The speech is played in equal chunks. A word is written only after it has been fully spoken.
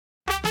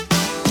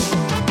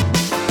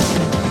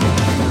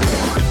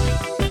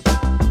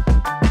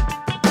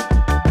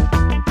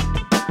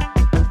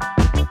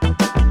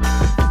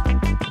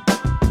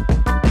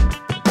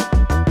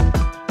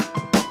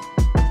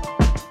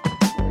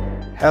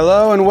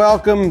Hello and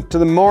welcome to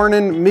the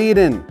morning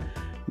meeting.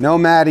 No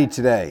Maddie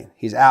today.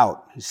 He's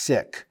out. He's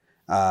sick.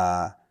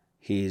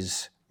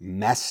 He's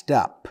messed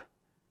up.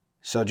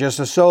 So just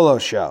a solo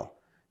show.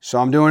 So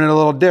I'm doing it a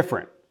little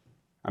different.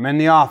 I'm in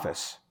the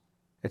office.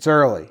 It's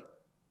early.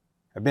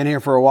 I've been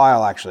here for a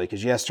while actually,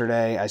 because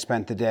yesterday I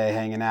spent the day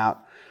hanging out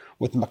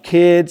with my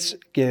kids,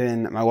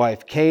 giving my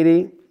wife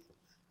Katie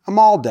a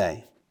mall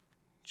day.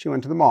 She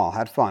went to the mall,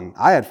 had fun.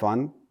 I had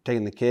fun.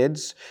 Taking the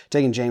kids,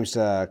 taking James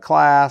to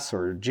class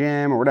or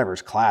gym or whatever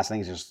his class. I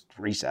think it's just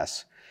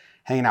recess.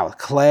 Hanging out with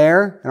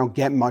Claire. I don't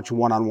get much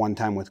one-on-one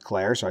time with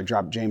Claire, so I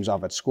dropped James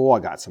off at school. I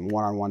got some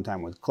one-on-one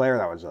time with Claire.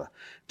 That was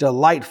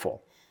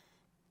delightful.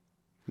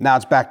 Now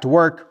it's back to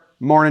work.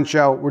 Morning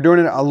show. We're doing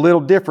it a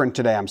little different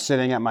today. I'm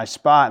sitting at my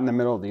spot in the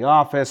middle of the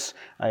office.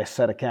 I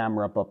set a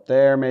camera up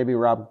there. Maybe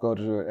Rob will go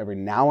to it every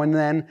now and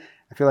then.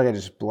 I feel like I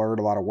just blurred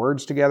a lot of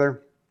words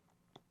together.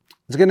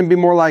 It's going to be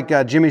more like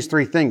Jimmy's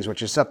Three Things,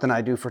 which is something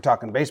I do for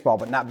talking baseball,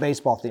 but not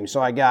baseball themed.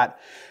 So I got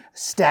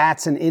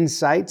stats and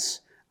insights,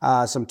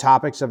 some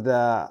topics of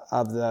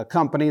the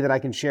company that I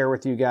can share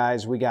with you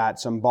guys. We got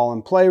some ball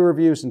and play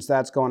review since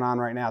that's going on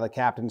right now, the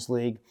Captain's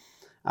League.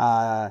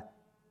 Well,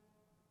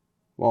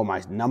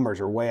 my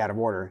numbers are way out of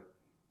order.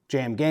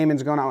 JM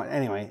Gaming's going on.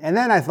 Anyway, and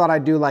then I thought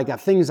I'd do like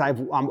things I've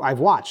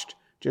watched,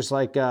 just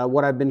like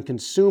what I've been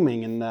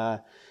consuming in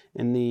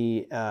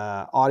the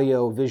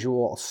audio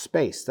visual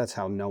space. That's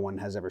how no one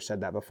has ever said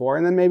that before.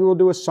 And then maybe we'll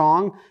do a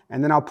song,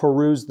 and then I'll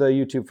peruse the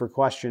YouTube for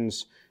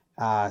questions.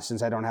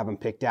 Since I don't have them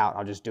picked out,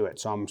 I'll just do it.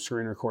 So I'm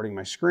screen recording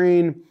my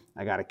screen.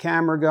 I got a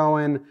camera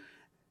going.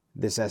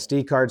 This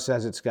SD card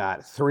says it's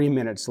got 3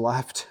 minutes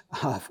left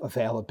of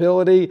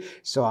availability.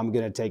 So I'm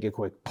going to take a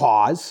quick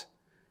pause,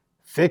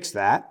 fix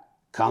that,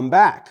 come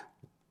back.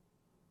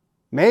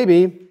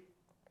 Maybe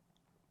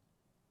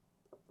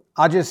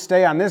I'll just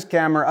stay on this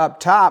camera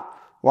up top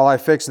while I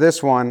fix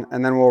this one,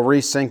 and then we'll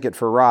resync it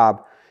for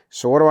Rob.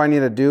 So what do I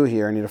need to do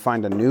here? I need to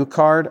find a new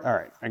card. All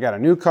right, I got a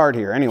new card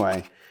here.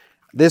 Anyway,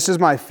 this is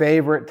my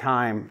favorite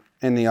time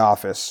in the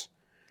office.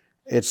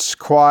 It's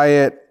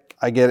quiet.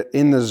 I get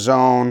in the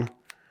zone.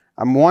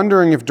 I'm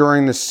wondering if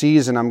during the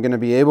season I'm going to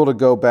be able to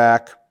go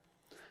back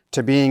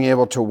to being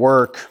able to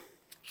work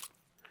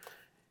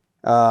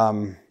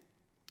at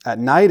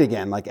night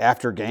again, like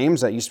after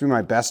games. That used to be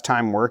my best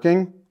time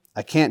working.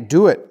 I can't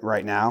do it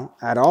right now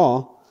at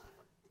all,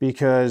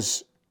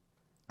 because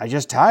I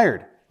just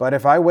tired. But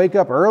if I wake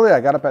up early, I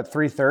got up at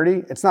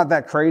 3:30. It's not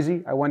that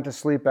crazy. I went to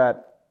sleep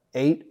at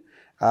 8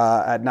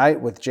 at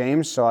night with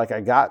James. So like I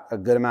got a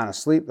good amount of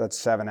sleep. That's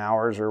 7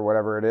 hours or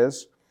whatever it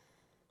is.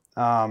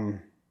 So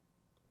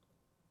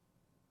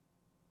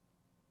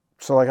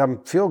like I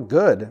feel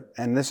good.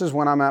 And this is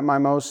when I'm at my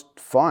most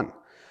fun.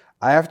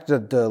 I have to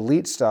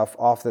delete stuff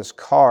off this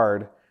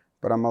card,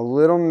 but I'm a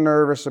little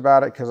nervous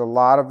about it because a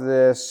lot of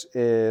this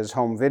is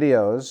home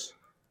videos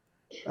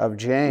of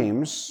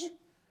James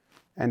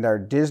and our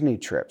Disney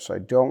trip. So I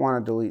don't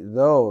want to delete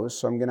those.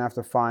 So I'm going to have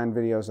to find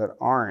videos that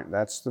aren't.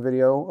 That's the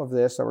video of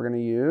this that we're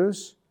going to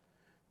use.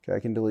 Okay,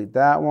 I can delete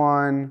that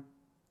one.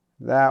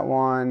 It's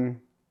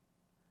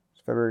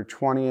February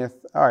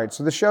 20th. All right,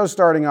 so the show's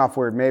starting off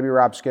weird. Maybe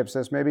Rob skips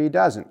this, maybe he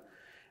doesn't.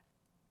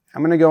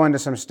 I'm going to go into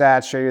some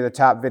stats, show you the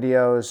top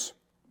videos.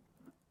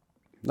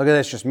 Look at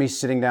this, just me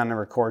sitting down to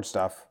record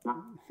stuff.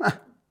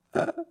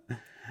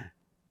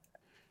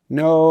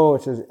 No,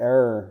 it says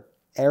error.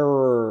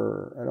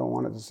 Error. I don't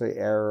want it to say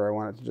error. I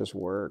want it to just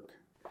work.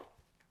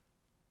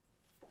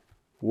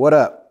 What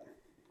up?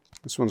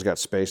 This one's got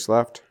space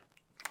left.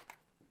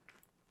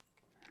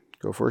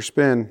 Go for a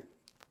spin.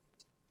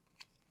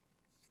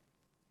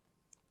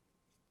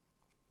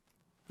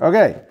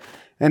 Okay,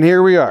 and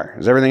here we are.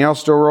 Is everything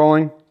else still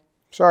rolling?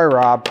 Sorry,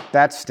 Rob.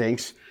 That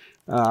stinks.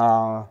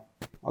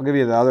 I'll give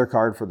you the other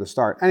card for the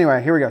start. Anyway,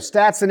 here we go.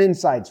 Stats and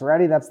insights.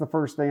 Ready? That's the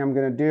first thing I'm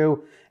going to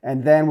do.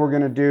 And then we're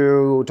going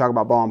to talk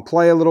about ball and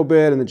play a little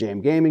bit and the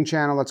JM Gaming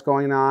channel that's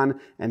going on.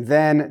 And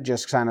then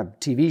just kind of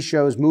TV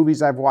shows,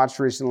 movies I've watched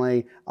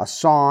recently, a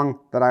song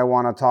that I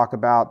want to talk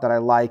about that I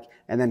like,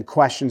 and then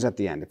questions at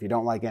the end. If you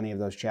don't like any of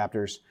those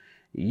chapters,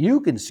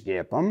 you can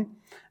skip them.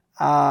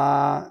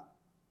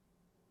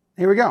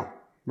 Here we go.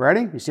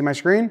 Ready? You see my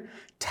screen?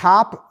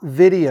 Top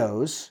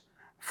videos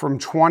from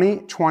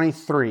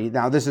 2023.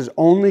 Now, this is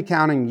only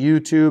counting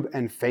YouTube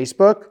and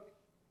Facebook,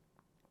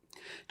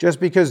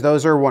 just because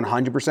those are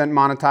 100%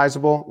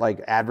 monetizable,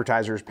 like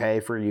advertisers pay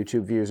for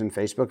YouTube views and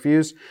Facebook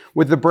views.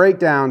 With the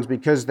breakdowns,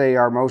 because they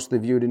are mostly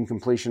viewed in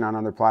completion on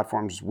other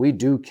platforms, we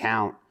do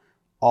count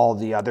all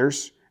the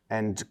others,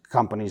 and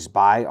companies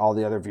buy all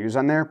the other views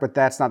on there, but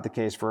that's not the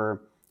case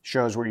for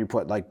shows where you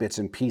put like bits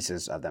and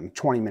pieces of them.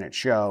 20-minute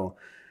show,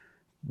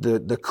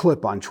 the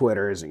clip on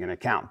Twitter isn't going to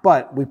count.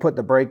 But we put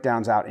the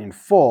breakdowns out in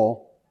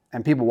full,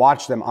 and people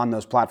watch them on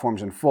those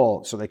platforms in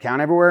full, so they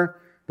count everywhere.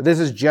 But this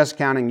is just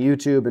counting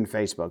YouTube and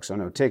Facebook, so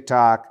no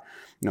TikTok,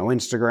 no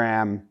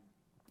Instagram,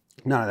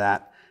 none of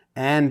that.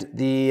 And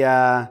the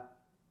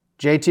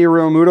JT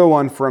Realmuto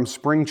one from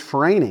spring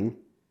training,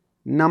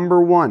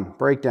 number one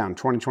breakdown,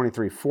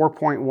 2023,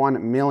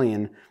 4.1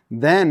 million.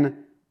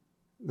 Then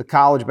the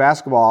college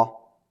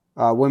basketball,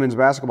 women's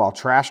basketball,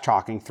 trash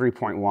talking,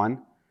 3.1.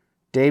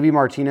 Davey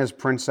Martinez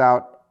prints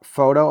out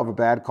photo of a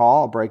bad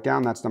call, a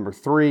breakdown. That's number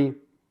 3.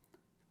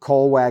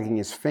 Cole wagging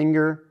his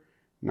finger,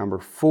 number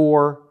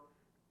 4.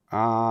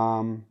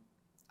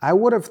 I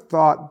would have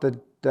thought that,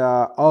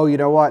 you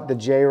know what? The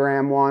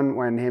J-Ram one,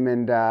 when him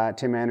and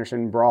Tim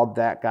Anderson brawled,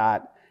 that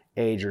got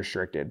age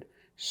restricted.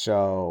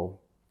 So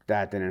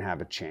that didn't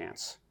have a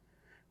chance.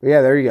 But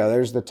yeah, there you go.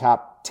 There's the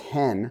top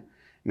 10.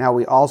 Now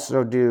we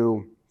also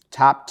do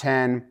top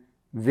 10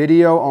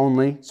 video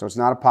only. So it's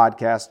not a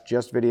podcast,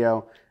 just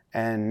video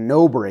and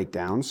no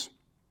breakdowns.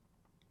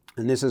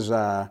 And this is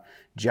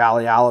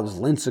Jolly Olive's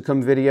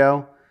Lincecum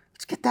video.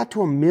 Let's get that to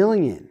 1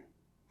 million.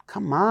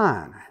 Come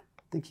on. I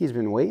think he's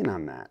been waiting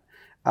on that.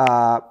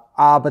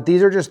 But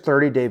these are just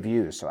 30-day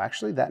views. So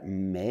actually that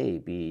may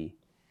be,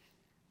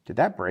 did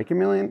that break 1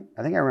 million?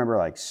 I think I remember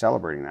like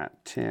celebrating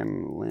that.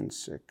 Tim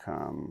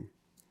Lincecum.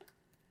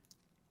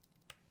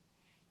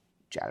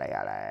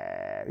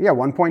 Yeah,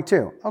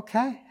 1.2.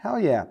 Okay, hell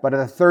yeah. But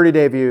the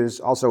 30-day views,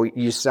 also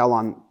you sell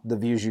on the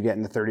views you get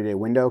in the 30-day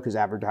window because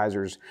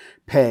advertisers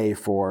pay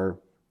for,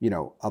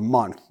 a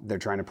month. They're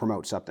trying to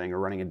promote something or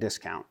running a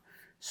discount.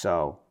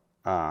 So,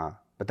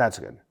 but that's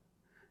good.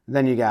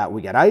 Then we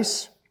got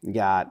ice. You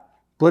got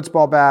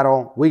blitzball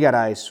battle. We got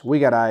ice.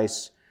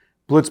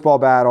 Blitzball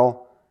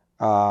battle.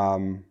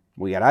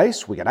 We got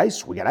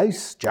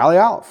ice. Jolly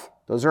Olive.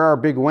 Those are our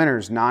big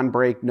winners.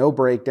 Non-break, no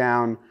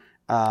breakdown.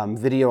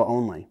 Video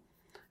only.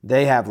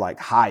 They have like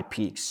high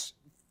peaks,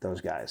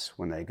 those guys,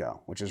 when they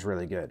go, which is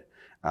really good.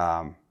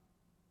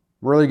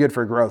 Really good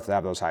for growth to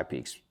have those high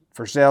peaks.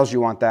 For sales, you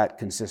want that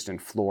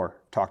consistent floor.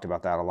 Talked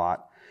about that a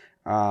lot.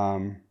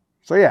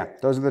 So yeah,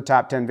 those are the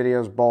top 10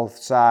 videos, both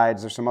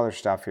sides. There's some other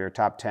stuff here.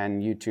 Top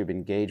 10 YouTube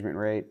engagement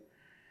rate.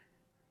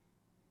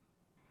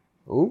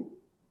 Ooh,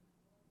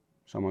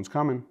 someone's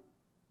coming.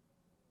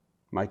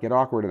 Might get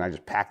awkward and I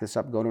just pack this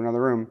up, go to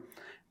another room.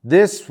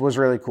 This was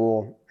really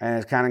cool, and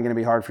it's kind of going to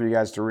be hard for you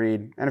guys to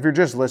read. And if you're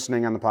just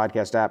listening on the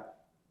podcast app,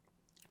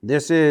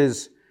 this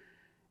is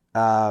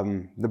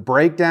the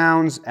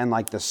breakdowns and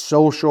like the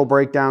social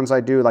breakdowns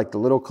I do, like the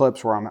little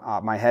clips where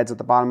my head's at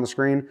the bottom of the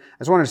screen. I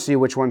just wanted to see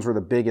which ones were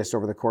the biggest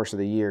over the course of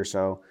the year,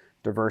 so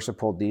Diversa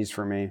pulled these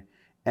for me.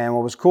 And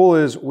what was cool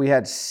is we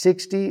had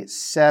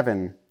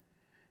 67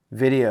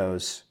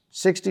 videos,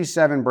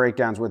 67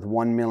 breakdowns with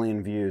 1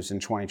 million views in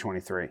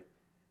 2023.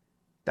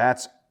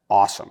 That's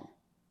awesome.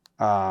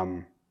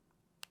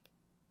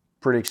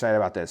 Pretty excited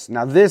about this.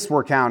 Now this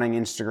we're counting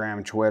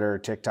Instagram, Twitter,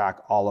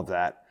 TikTok, all of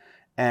that.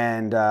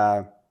 And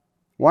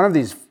one of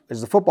these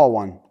is the football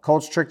one.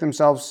 Colts trick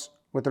themselves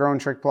with their own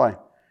trick play.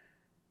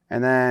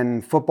 And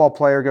then football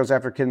player goes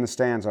after kid in the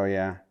stands. Oh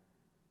yeah.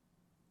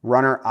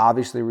 Runner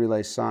obviously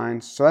relays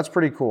signs. So that's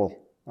pretty cool.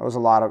 That was a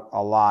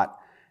lot.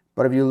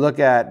 But if you look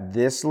at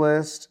this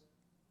list,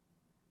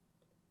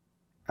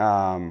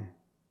 the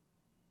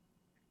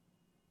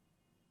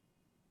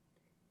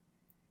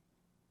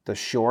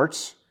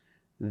shorts,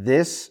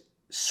 this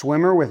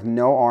swimmer with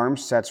no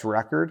arms sets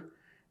record,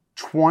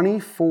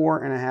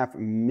 24.5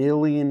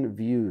 million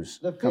views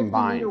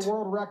combined. The 50-meter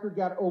world record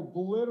got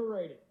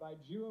obliterated by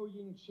Juo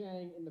Ying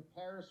Chang in the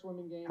Paris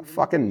swimming games. How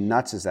fucking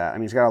nuts is that? I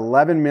mean, he's got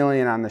 11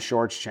 million on the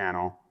shorts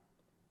channel.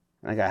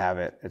 I think I have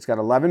it. It's got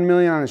 11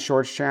 million on the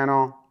shorts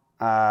channel.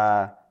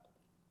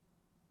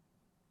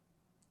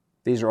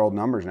 These are old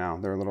numbers now.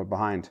 They're a little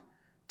behind.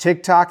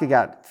 TikTok, he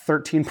got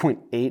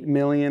 13.8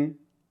 million.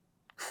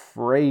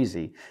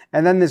 Crazy.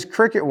 And then this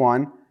cricket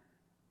one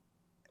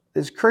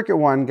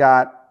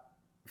got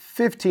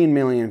 15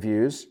 million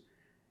views,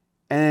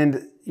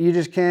 and you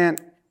just can't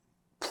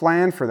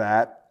plan for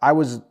that. I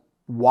was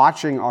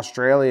watching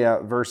Australia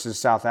versus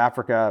South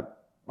Africa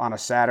on a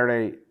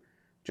Saturday,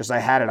 I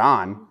had it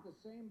on.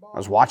 I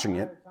was watching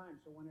it,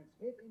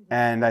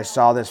 and I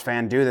saw this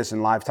fan do this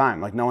in live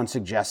time. Like, no one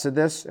suggested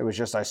this. It was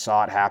just I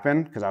saw it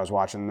happen because I was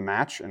watching the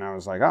match, and I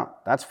was like, oh,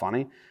 that's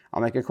funny.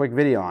 I'll make a quick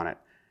video on it.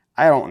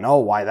 I don't know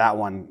why that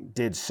one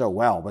did so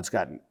well, but it's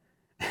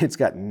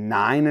got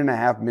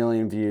 9.5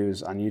 million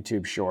views on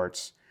YouTube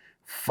Shorts,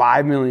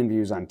 5 million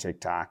views on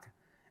TikTok.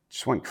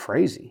 Just went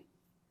crazy.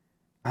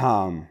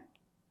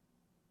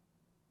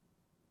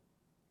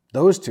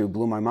 Those two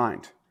blew my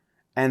mind.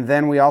 And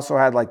then we also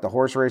had like the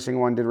horse racing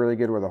one did really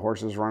good where the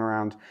horses run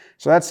around.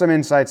 So that's some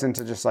insights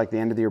into just like the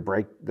end of the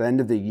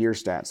year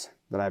stats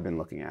that I've been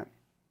looking at.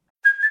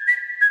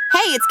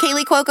 Hey, it's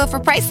Kaylee Cuoco for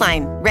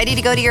Priceline. Ready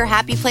to go to your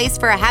happy place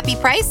for a happy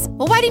price?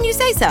 Well, why didn't you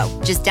say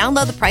so? Just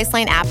download the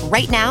Priceline app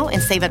right now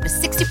and save up to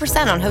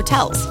 60% on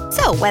hotels.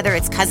 So whether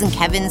it's Cousin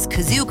Kevin's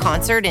Kazoo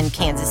Concert in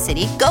Kansas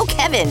City, go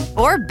Kevin,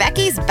 or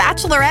Becky's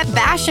Bachelorette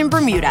Bash in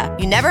Bermuda,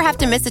 you never have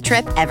to miss a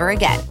trip ever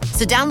again.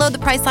 So download the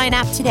Priceline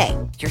app today.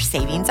 Your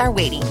savings are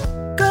waiting.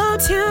 Go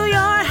to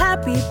your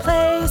happy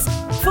place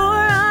for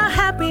a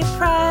happy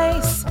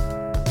price.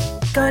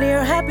 Go to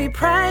your happy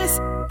price,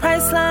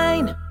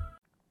 Priceline.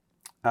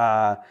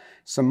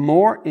 Some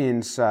more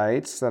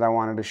insights that I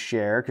wanted to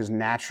share, because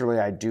naturally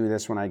I do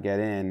this when I get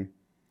in.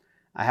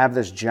 I have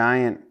this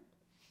giant,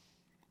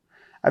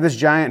 I have this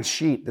giant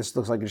sheet. This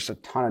looks like just a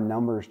ton of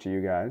numbers to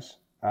you guys.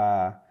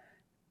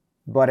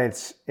 But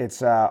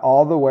it's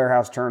all the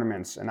warehouse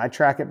tournaments, and I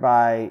track it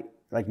by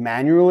like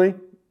manually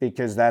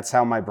because that's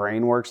how my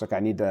brain works. Like I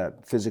need to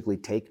physically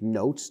take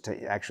notes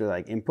to actually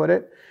like input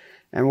it.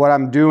 And what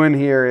I'm doing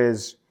here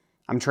is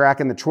I'm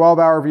tracking the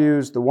 12-hour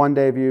views, the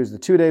 1-day views, the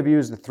 2-day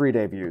views, the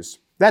 3-day views.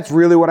 That's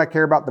really what I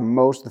care about the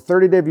most. The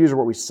 30-day views are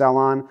what we sell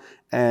on,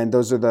 and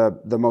those are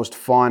the most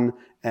fun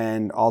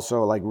and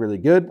also like really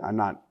good. I'm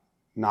not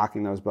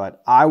knocking those,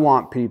 but I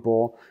want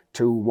people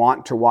to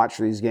want to watch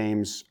these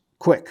games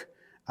quick.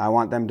 I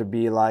want them to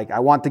be like, I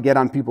want to get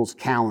on people's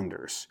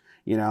calendars.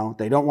 You know,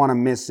 they don't want to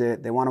miss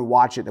it. They want to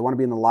watch it. They want to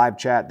be in the live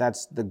chat.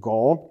 That's the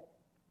goal.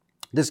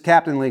 This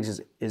Captain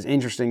Leagues is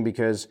interesting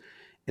because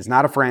it's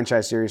not a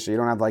franchise series, so you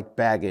don't have like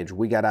baggage,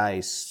 We Got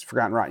Ice,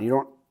 Forgotten Rotten. You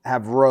don't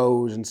have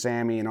Rose and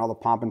Sammy and all the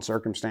pomp and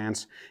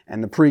circumstance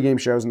and the pregame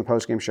shows and the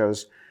postgame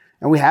shows.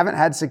 And we haven't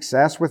had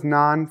success with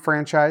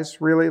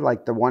non-franchise, really.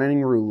 Like the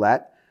one-inning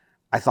roulette,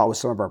 I thought was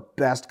some of our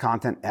best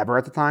content ever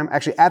at the time.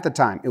 Actually, at the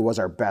time, it was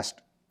our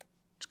best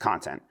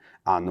content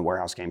on the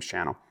Warehouse Games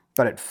channel.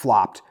 But it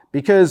flopped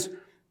because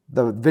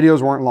the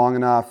videos weren't long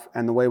enough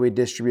and the way we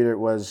distributed it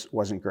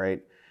wasn't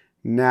great.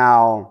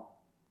 Now,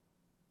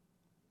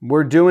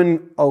 we're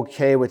doing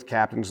okay with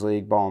Captain's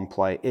League Ball and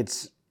Play.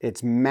 It's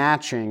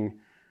matching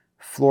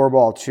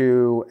Floorball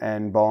 2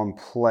 and Ball and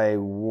Play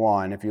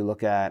 1. If you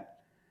look at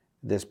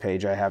this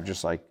page, I have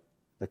just like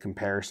the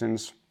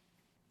comparisons.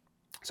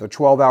 So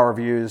 12-hour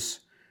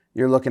views,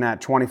 you're looking at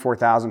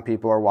 24,000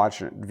 people are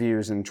watching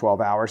views in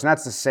 12 hours. And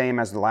that's the same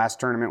as the last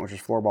tournament, which is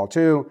Floorball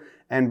 2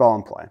 and Ball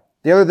and Play.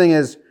 The other thing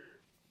is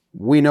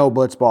we know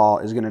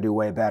Blitzball is going to do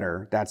way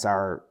better. That's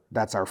our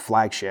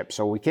flagship.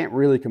 So we can't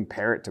really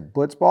compare it to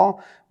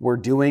Blitzball. We're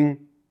doing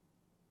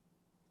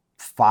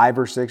 5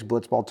 or 6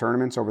 Blitzball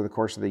tournaments over the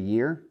course of the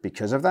year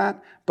because of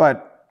that.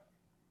 But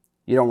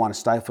you don't want to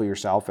stifle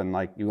yourself and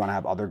like you want to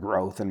have other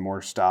growth and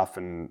more stuff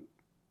and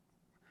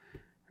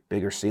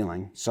bigger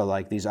ceiling. So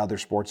like these other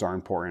sports are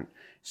important.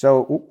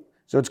 So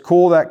it's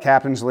cool that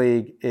Captain's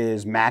League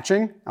is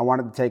matching. I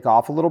wanted to take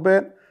off a little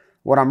bit.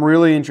 What I'm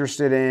really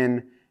interested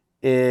in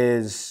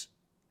is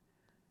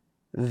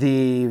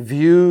the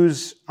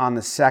views on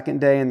the second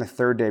day and the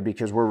third day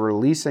because we're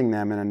releasing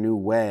them in a new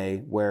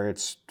way where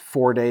it's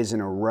 4 days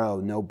in a row,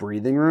 no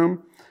breathing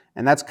room.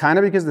 And that's kind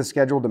of because the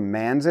schedule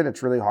demands it.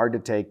 It's really hard to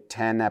take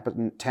 10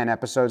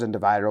 episodes and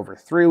divide it over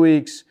 3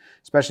 weeks,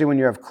 especially when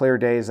you have clear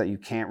days that you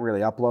can't really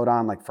upload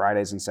on, like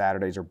Fridays and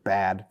Saturdays are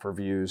bad for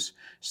views.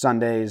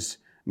 Sundays,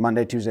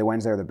 Monday, Tuesday,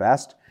 Wednesday are the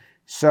best.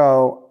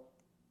 So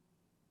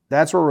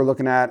that's what we're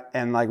looking at.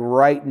 And like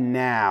right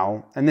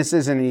now, and this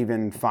isn't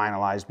even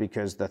finalized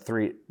because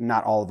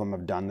not all of them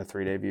have done the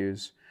 3-day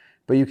views,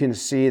 but you can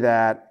see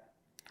that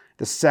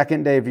the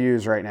second day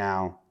views right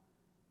now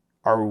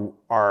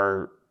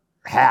are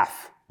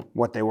half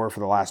what they were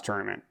for the last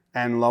tournament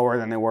and lower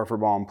than they were for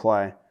Ball and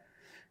Play.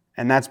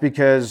 And that's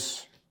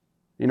because,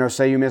 you know,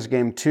 say you miss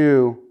game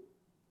 2,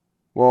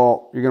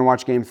 well, you're going to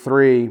watch game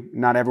 3.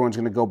 Not everyone's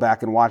going to go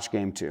back and watch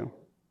game 2.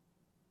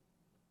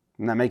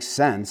 And that makes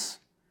sense.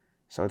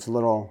 So it's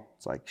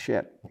like,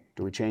 shit,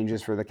 do we change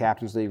this for the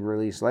Captain's League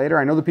release later?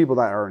 I know the people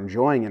that are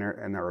enjoying it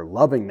and are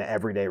loving the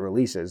everyday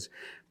releases,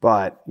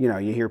 but you know,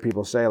 you hear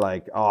people say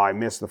like, oh, I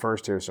missed the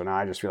first 2, so now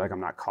I just feel like I'm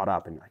not caught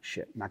up, and you're like,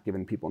 shit, not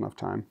giving people enough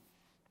time.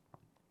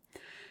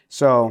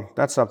 So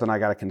that's something I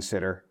got to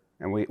consider,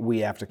 and we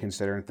have to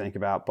consider and think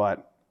about.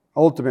 But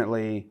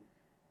ultimately,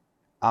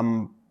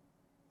 I'm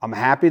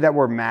happy that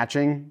we're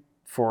matching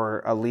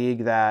for a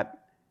league that,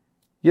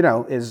 you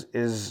know,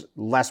 is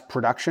less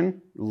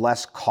production,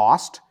 less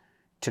cost.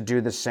 To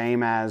do the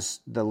same as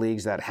the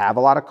leagues that have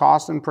a lot of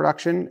cost in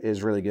production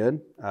is really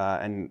good.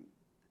 And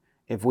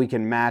if we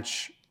can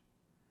match,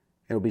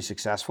 it'll be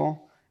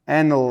successful.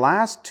 And the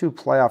last 2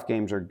 playoff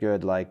games are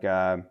good. Like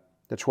the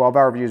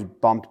 12-hour views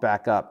bumped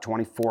back up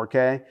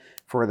 24K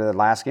for the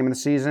last game of the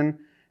season.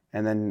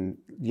 And then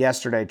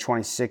yesterday,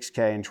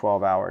 26K in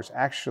 12 hours.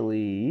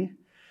 Actually,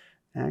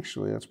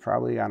 that's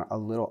probably gone a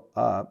little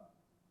up.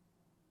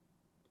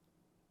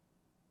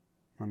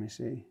 Let me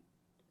see.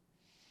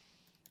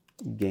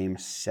 Game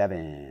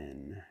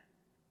 7.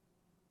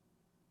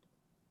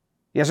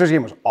 Yesterday's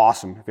game was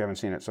awesome if you haven't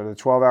seen it. So the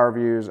 12-hour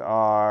views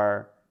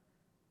are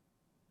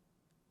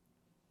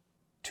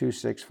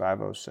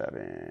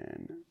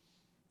 26507.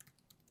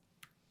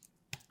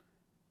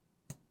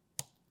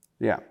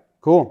 Yeah,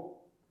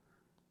 cool.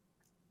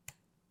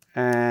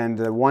 And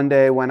the 1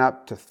 day went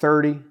up to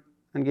 30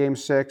 in game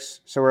 6.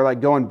 So we're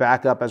like going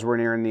back up as we're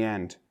nearing the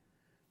end,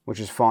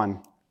 which is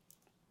fun.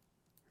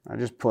 I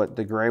just put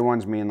the gray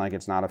ones mean like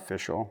it's not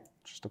official,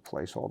 just a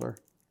placeholder.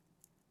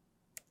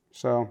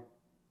 So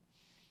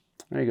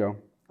there you go.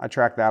 I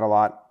track that a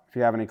lot. If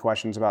you have any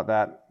questions about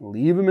that,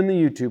 leave them in the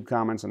YouTube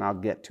comments and I'll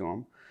get to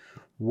them.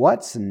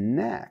 What's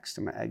next?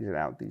 I'm going to exit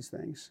out these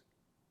things.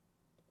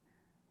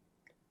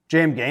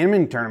 Jam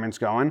Gaming Tournament's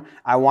going.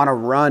 I want to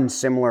run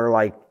similar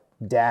like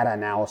data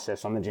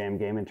analysis on the Jam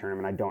Gaming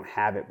Tournament. I don't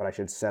have it, but I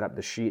should set up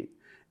the sheet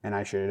and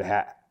I should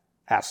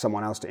ask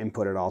someone else to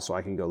input it all so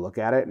I can go look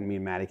at it, and me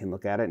and Maddie can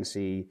look at it and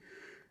see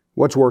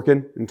what's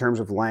working in terms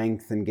of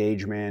length,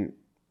 engagement,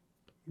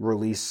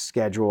 release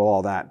schedule,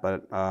 all that.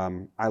 But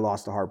I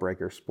lost a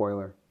heartbreaker.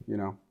 Spoiler,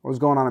 I was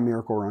going on a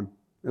miracle run.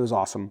 It was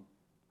awesome.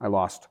 I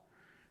lost.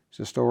 Is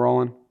this still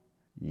rolling?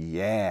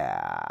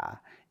 Yeah.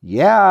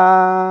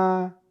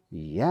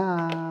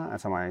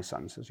 That's how my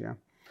son says, yeah.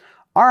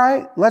 All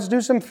right, let's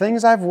do some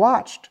things I've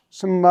watched.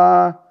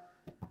 Some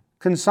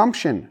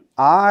consumption.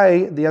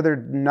 The other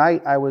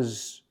night, I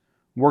was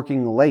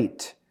working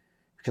late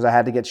because I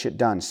had to get shit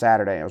done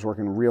Saturday. I was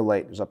working real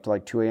late. It was up to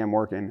like 2 a.m.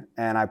 working.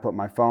 And I put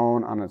my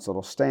phone on its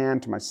little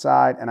stand to my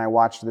side, and I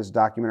watched this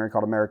documentary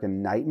called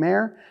American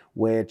Nightmare,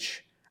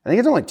 which I think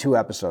it's only 2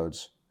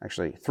 episodes,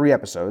 actually 3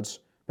 episodes,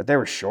 but they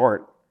were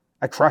short.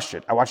 I crushed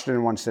it. I watched it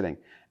in one sitting.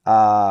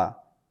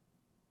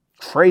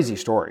 Crazy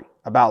story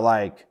about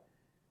like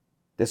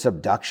this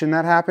abduction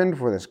that happened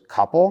for this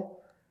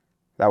couple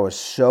that was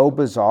so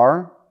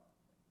bizarre,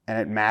 and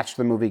it matched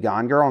the movie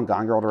Gone Girl, and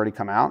Gone Girl had already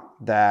come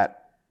out, that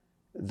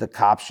the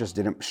cops just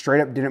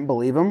didn't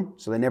believe them,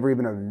 so they never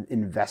even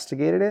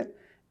investigated it.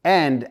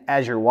 And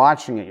as you're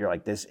watching it, you're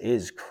like, this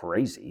is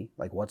crazy.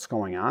 Like, what's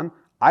going on?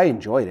 I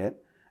enjoyed it.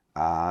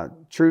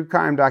 True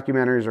crime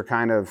documentaries are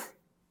kind of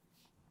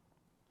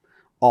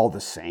all the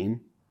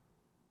same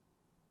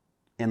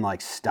in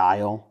like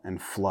style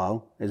and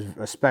flow,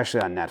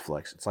 especially on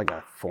Netflix. It's like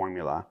a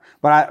formula,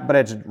 but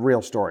it's a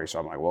real story. So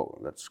I'm like,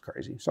 whoa, that's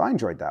crazy. So I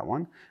enjoyed that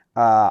one.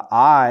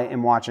 I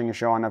am watching a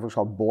show on Netflix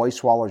called Boy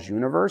Swallows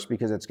Universe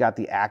because it's got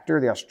the actor,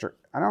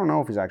 I don't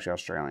know if he's actually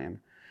Australian,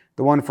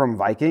 the one from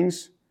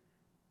Vikings.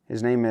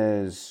 His name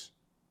is,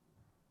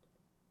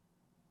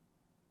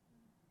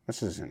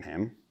 this isn't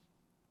him.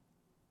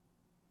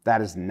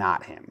 That is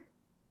not him.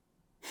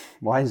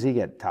 Why does he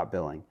get top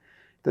billing?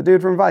 The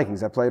dude from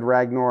Vikings that played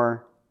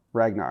Ragnar.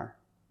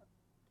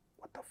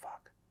 What the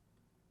fuck?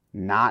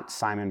 Not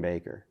Simon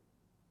Baker.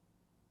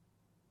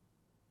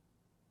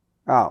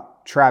 Oh,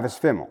 Travis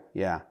Fimmel.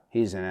 Yeah,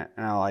 he's in it,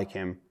 and I like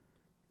him.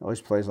 He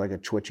always plays like a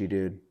twitchy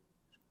dude.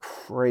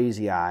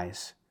 Crazy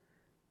eyes.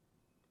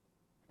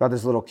 About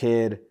this little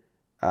kid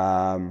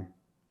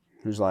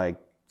who's like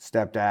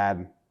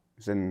stepdad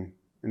is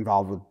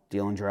involved with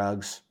dealing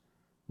drugs.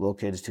 Little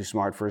kid's too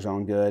smart for his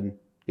own good.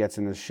 Gets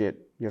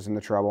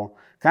into trouble.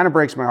 Kind of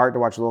breaks my heart to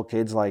watch little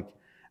kids like,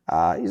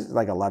 he's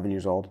like 11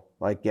 years old,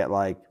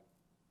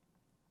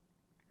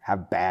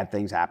 have bad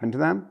things happen to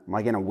them. I'm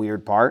like in a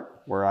weird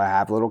part where I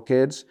have little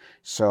kids.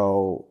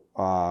 So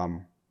I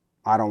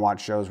don't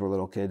watch shows where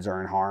little kids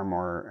are in harm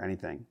or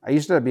anything. I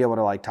used to be able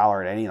to like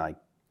tolerate any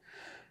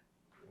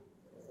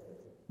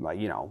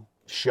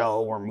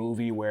show or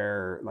movie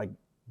where like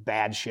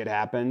bad shit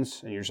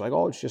happens and you're just like,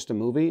 oh, it's just a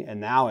movie.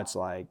 And now it's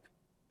like,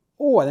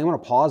 oh, I think I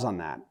want to pause on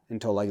that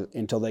until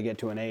they get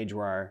to an age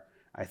where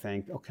I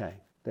think, okay,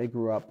 they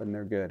grew up and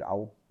they're good.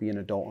 I'll be an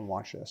adult and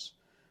watch this.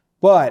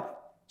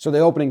 So the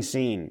opening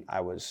scene,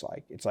 I was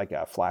like, it's like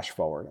a flash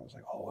forward. I was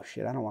like, oh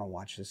shit, I don't want to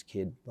watch this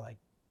kid like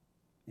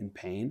in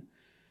pain.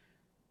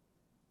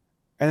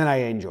 And then I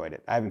enjoyed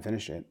it. I haven't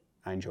finished it.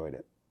 I enjoyed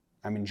it.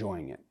 I'm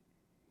enjoying it.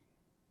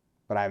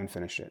 But I haven't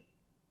finished it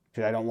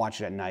because I don't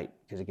watch it at night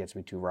because it gets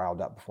me too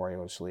riled up before I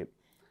go to sleep.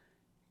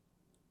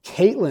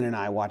 Caitlin and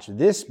I watched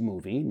this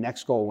movie,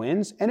 Next Goal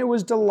Wins, and it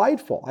was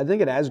delightful. I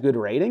think it has good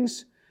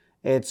ratings.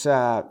 It's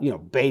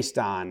based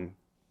on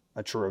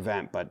a true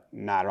event, but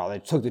not at all. They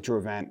took the true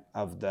event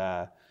of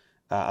the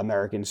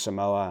American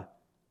Samoa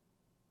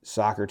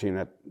soccer team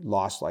that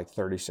lost like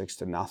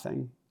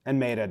 36-0 and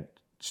made a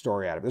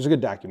story out of it. It was a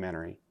good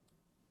documentary,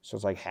 so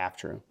it's like half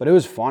true. But it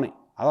was funny.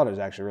 I thought it was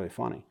actually really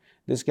funny.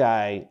 This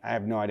guy, I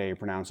have no idea how you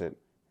pronounce it.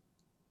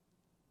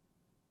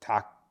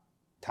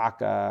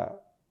 Taka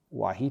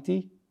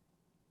Wahiti?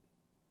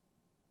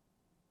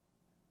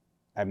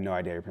 I have no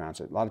idea how you pronounce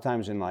it. A lot of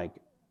times in like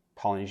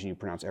Polynesian, you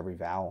pronounce every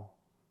vowel.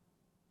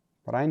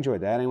 But I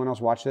enjoyed that. Anyone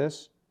else watch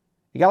this?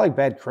 It got like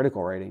bad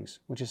critical ratings,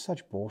 which is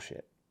such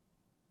bullshit.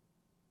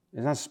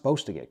 It's not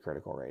supposed to get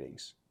critical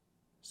ratings.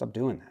 Stop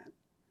doing that.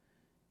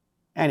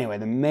 Anyway,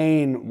 the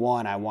main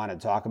one I wanted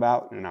to talk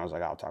about, and I was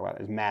like, I'll talk about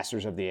it, is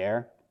Masters of the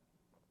Air.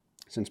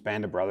 Since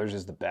Band of Brothers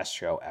is the best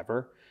show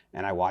ever,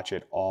 and I watch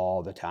it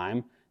all the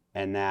time.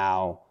 And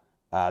now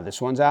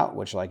this one's out,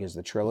 which like is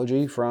the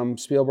trilogy from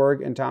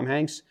Spielberg and Tom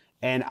Hanks.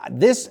 And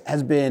this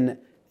has been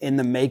in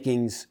the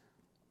makings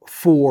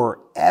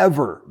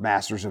forever,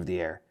 Masters of the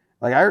Air.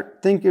 Like I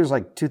think it was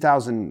like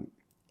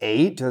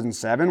 2008,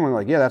 2007, when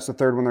like, yeah, that's the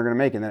third one they're going to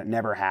make. And then it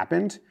never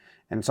happened.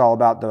 And it's all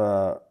about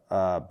the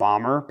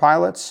bomber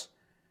pilots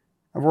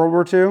of World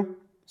War II.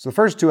 So the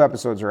first 2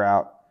 episodes are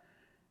out.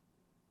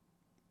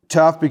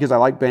 Tough because I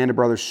like Band of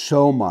Brothers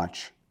so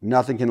much.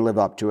 Nothing can live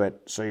up to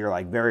it. So you're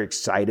like very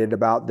excited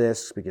about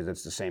this because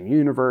it's the same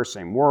universe,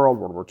 same world,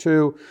 World War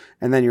II.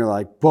 And then you're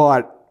like,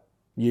 but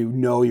you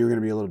know you're going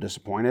to be a little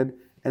disappointed.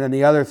 And then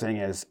the other thing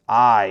is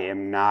I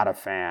am not a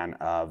fan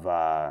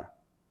of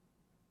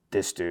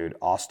this dude,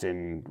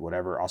 Austin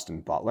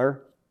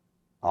Butler,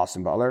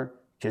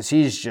 because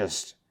he's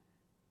just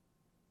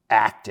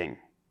acting.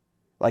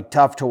 like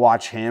tough to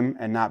watch him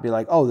and not be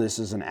like, oh, this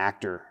is an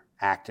actor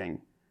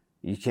acting.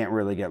 You can't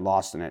really get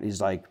lost in it.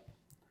 He's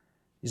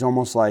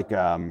almost like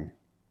a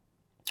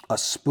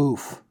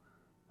spoof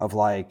of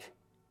like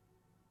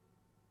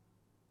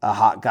a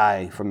hot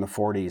guy from the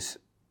 40s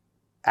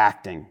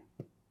acting.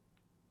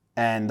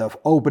 And the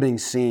opening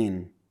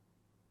scene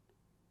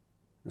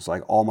was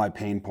like all my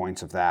pain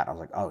points of that. I was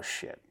like, oh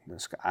shit,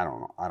 this guy, I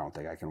don't know. I don't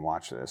think I can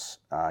watch this.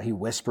 He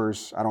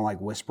whispers. I don't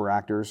like whisper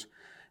actors.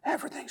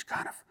 Everything's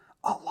kind of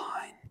a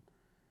line,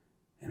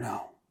 you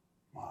know.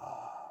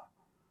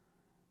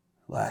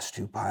 Last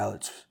two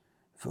pilots,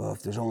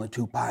 if there's only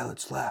 2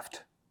 pilots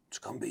left, it's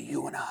going to be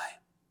you and I.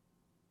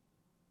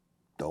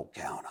 Don't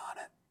count on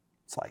it.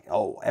 It's like,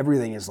 oh,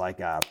 everything is like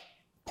a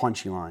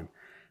punchy line.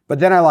 But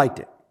then I liked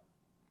it.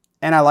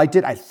 And I liked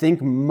it, I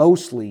think,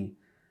 mostly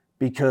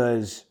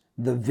because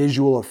the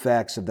visual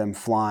effects of them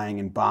flying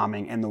and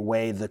bombing and the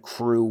way the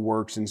crew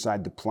works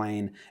inside the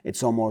plane,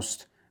 it's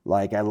almost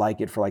like I like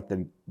it for like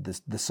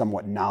the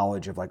somewhat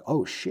knowledge of like,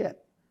 oh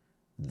shit,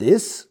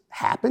 this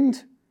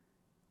happened?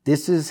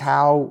 This is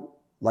how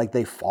like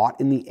they fought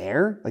in the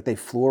air? Like they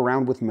flew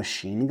around with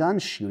machine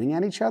guns shooting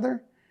at each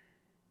other?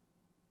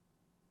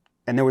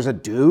 And there was a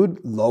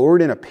dude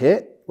lowered in a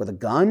pit with a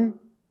gun,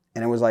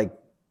 and it was like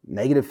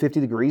negative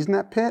 50 degrees in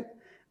that pit.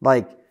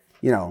 Like,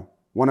 you know,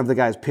 one of the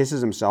guys pisses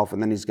himself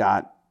and then he's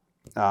got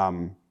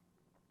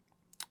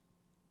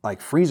like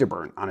freezer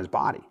burn on his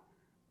body.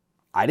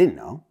 I didn't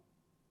know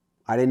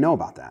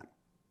about that.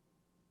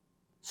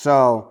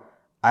 So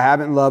I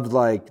haven't loved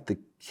like the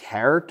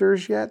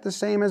characters yet the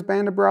same as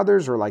Band of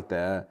Brothers or like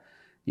the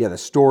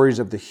stories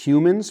of the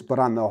humans, but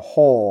on the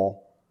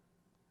whole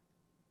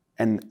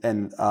and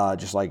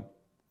just like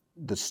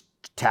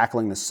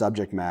tackling the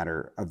subject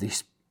matter of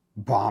these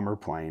bomber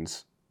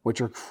planes,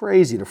 which are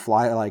crazy to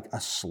fly like a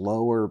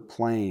slower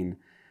plane,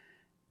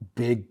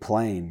 big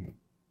target,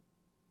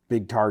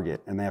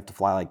 and they have to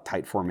fly like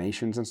tight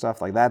formations and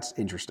stuff. Like that's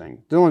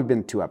interesting. There's only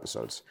been 2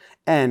 episodes.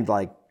 And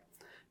like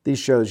these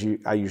shows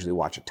I usually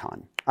watch a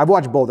ton. I've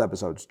watched both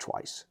episodes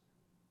twice.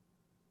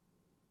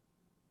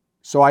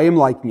 So I am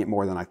liking it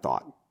more than I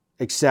thought,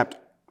 except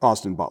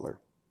Austin Butler,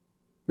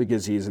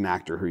 because he's an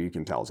actor who you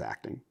can tell is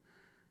acting.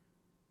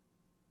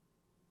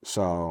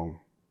 So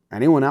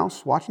anyone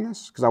else watching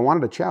this? Because I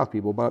wanted to chat with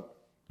people, but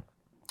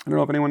I don't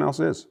know if anyone else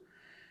is.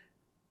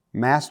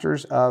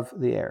 Masters of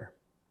the Air.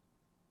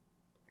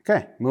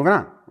 Okay, moving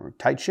on. We're a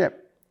tight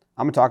ship.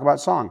 I'm going to talk about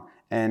song.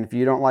 And if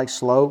you don't like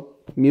slow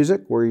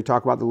music, where you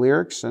talk about the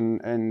lyrics and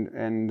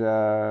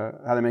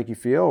how they make you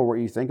feel or what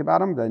you think about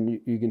them, then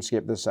you can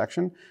skip this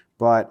section.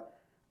 But,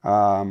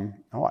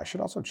 I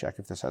should also check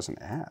if this has an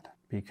ad,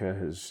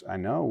 because I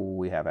know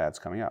we have ads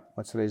coming up.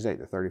 What's today's date?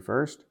 The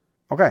 31st?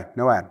 Okay,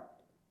 no ad.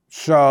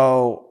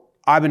 So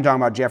I've been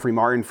talking about Jeffrey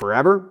Martin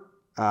forever.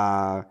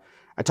 I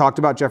talked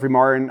about Jeffrey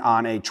Martin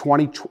on a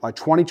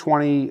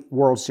 2020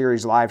 World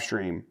Series live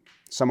stream.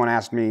 Someone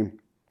asked me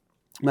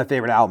my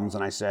favorite albums,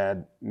 and I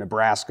said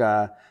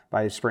Nebraska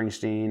by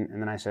Springsteen, and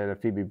then I said a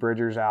Phoebe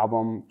Bridgers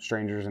album,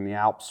 Strangers in the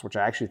Alps, which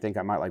I actually think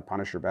I might like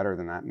Punisher better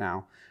than that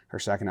now, her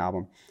second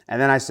album.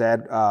 And then I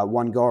said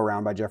One Go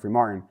Around by Jeffrey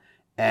Martin.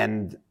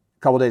 And a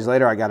couple days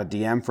later, I got a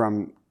DM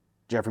from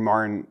Jeffrey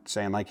Martin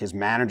saying like his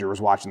manager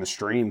was watching the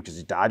stream because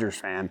he's a Dodgers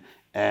fan,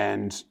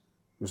 and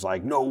was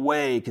like, no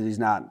way, because he's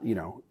not, you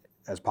know,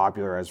 as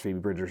popular as Phoebe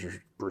Bridgers or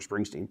Bruce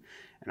Springsteen.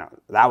 And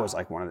that was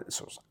like one of the,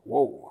 so it was like,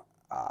 whoa.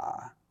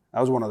 That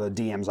was one of the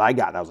DMs I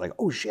got. I was like,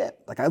 oh shit.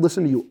 Like I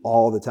listen to you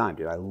all the time,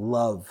 dude. I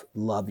love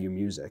your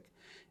music.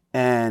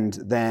 And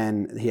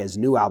then his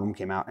new album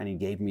came out and he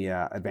gave me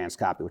an advanced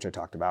copy, which I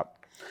talked about.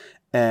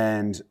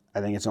 And I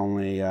think it's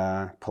only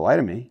polite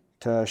of me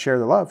to share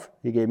the love.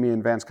 He gave me an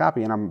advanced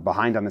copy and I'm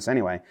behind on this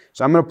anyway.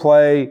 So I'm going to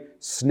play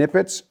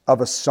snippets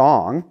of a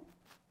song.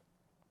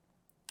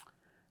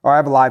 Or I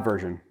have a live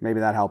version. Maybe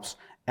that helps.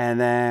 And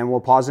then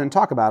we'll pause and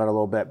talk about it a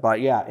little bit. But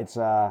yeah, it's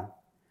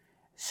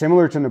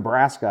similar to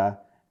Nebraska.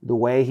 The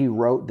way he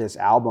wrote this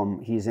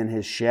album, he's in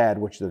his shed,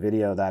 which the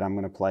video that I'm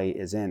going to play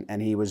is in,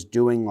 and he was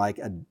doing like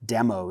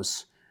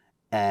demos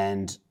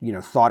and, you know,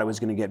 thought it was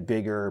going to get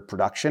bigger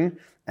production.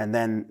 And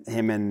then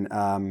him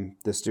and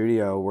the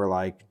studio were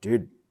like,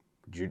 dude,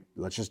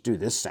 let's just do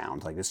this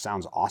sound. Like, this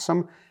sounds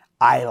awesome.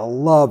 I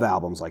love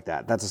albums like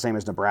that. That's the same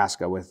as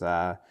Nebraska with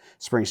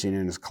Springsteen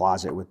in his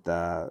closet with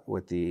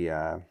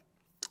the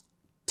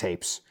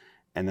tapes.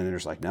 And then they're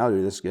just like, no,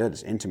 dude, this is good.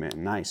 It's intimate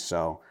and nice.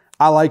 So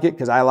I like it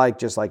because I like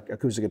just like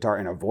acoustic guitar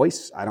and a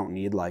voice. I don't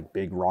need like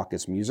big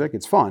raucous music.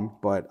 It's fun,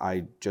 but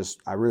I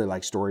really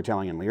like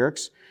storytelling and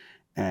lyrics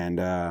and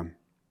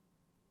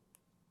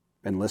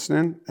been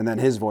listening. And then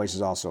his voice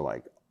is also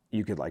like,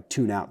 you could like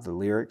tune out the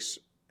lyrics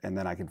and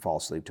then I could fall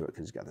asleep to it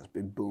because he's got this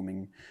big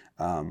booming,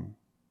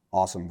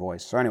 awesome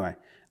voice. So anyway,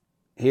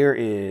 here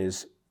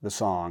is the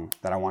song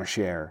that I want to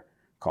share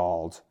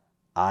called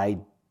I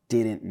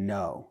Didn't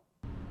Know.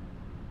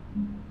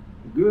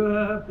 Grew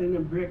up in a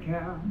brick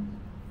house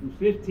on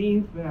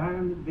 15th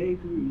behind the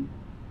bakery,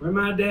 where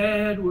my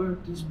dad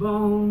worked his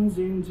bones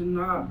into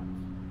knots.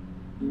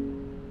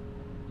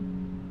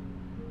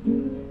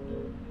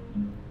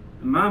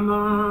 My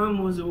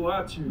mom was a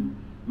watcher,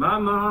 my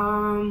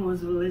mom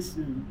was a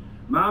listener,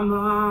 my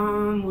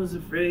mom was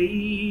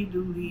afraid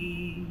to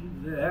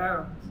leave the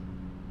house.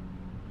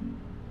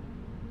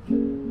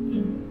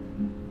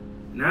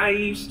 And I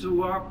used to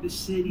walk the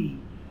city,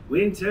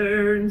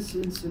 winter in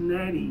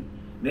Cincinnati,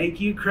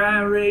 make you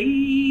cry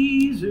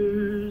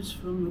razors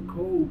from the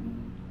cold.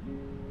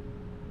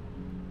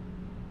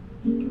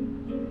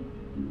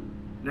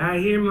 And I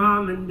hear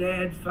mom and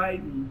dad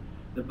fighting,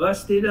 the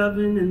busted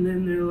oven, and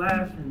then they're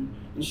laughing,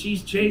 and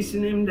she's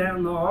chasing him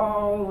down the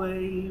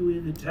hallway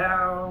with a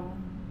towel.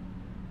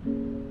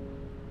 And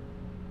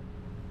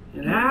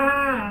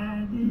I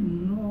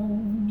didn't know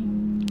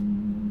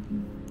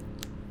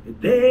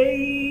that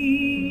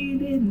they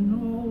didn't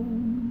know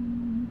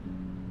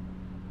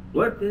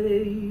what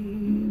they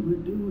were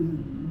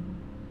doing.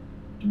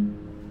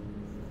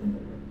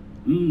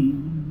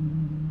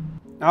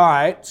 All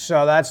right,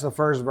 so that's the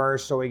first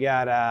verse. So we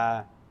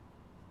got,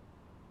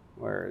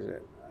 where is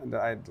it?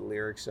 I had the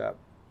lyrics up.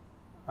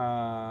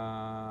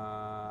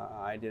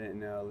 I didn't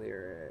know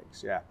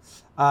lyrics. Yeah.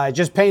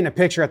 Just painting a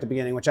picture at the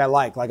beginning, which I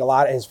like. Like a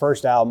lot of his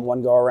first album,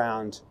 One Go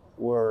Around,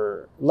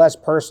 were less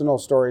personal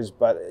stories,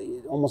 but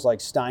almost like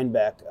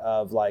Steinbeck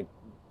of like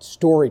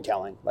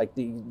storytelling, like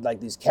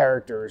these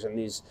characters and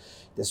this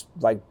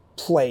like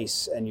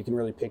place, and you can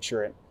really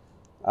picture it.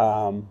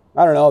 I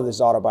don't know if this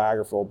is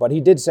autobiographical, but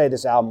he did say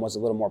this album was a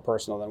little more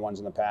personal than ones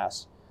in the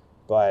past.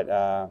 But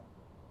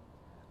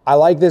I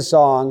like this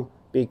song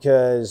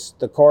because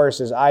the chorus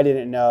is, I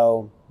didn't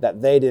know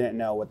that they didn't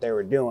know what they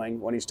were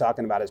doing, when he's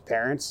talking about his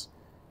parents,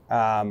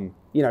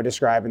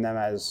 describing them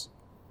as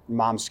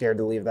mom's scared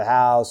to leave the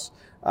house,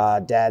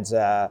 dad's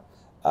a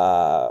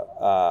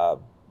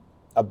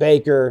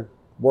baker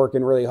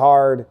working really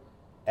hard,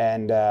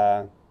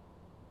 and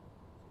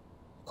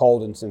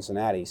cold in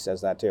Cincinnati,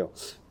 says that too.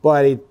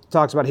 But he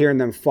talks about hearing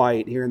them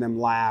fight, hearing them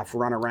laugh,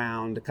 run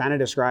around, kind of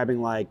describing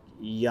like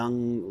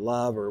young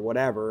love or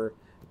whatever.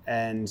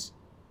 And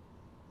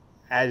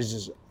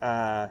as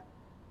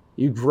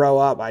you grow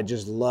up, I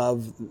just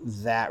love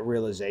that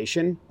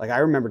realization. Like I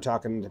remember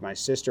talking to my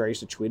sister, I used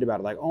to tweet about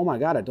it, like, oh my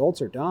God,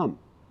 adults are dumb.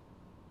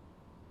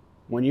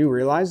 When you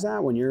realize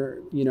that, when you're,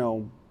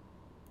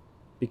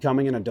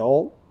 becoming an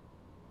adult,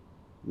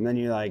 and then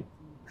you like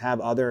have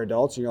other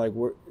adults and you're like,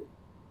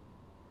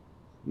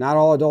 not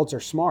all adults are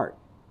smart.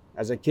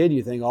 As a kid,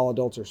 you think all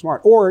adults are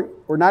smart, or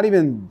not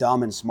even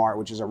dumb and smart,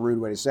 which is a rude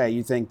way to say.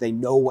 You think they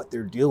know what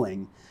they're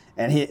doing.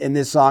 And in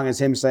this song is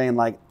him saying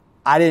like,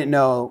 I didn't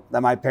know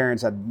that my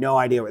parents had no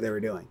idea what they were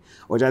doing,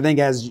 which I think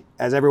as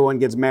everyone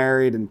gets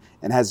married and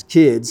has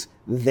kids,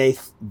 you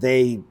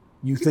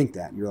think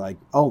that. You're like,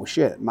 oh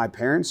shit, my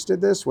parents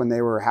did this when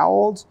they were how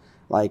old?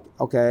 Like,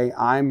 okay,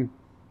 I'm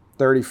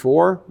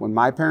 34. When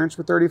my parents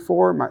were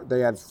 34, they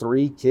had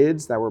 3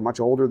 kids that were much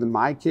older than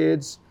my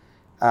kids.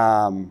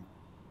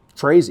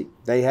 Crazy.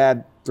 They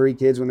had 3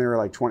 kids when they were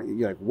like 20.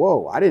 You're like,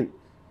 whoa, I didn't.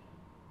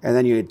 And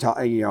then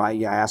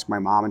I asked my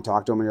mom and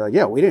talked to them, and you're like,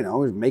 yeah, we didn't know.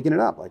 We were making it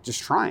up, like just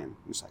trying.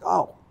 It's like,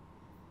 oh,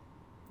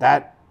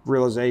 that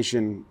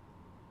realization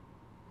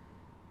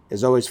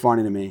is always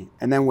funny to me.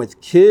 And then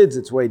with kids,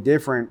 it's way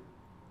different.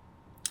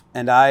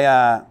 And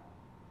I've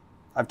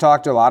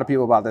talked to a lot of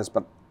people about this,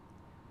 but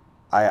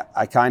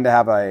I kind of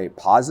have a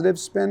positive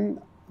spin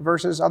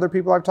versus other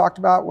people I've talked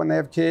about when they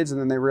have kids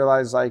and then they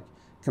realize, like,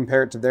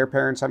 compare it to their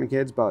parents having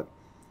kids. But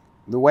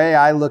the way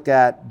I look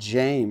at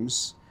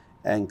James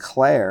and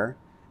Claire,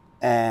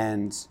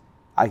 and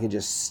I could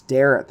just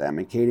stare at them,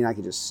 and Katie and I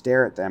could just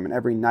stare at them, and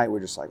every night we're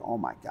just like, oh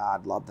my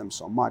God, love them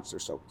so much, they're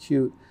so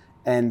cute.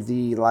 And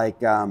the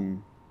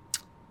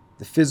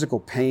physical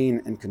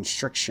pain and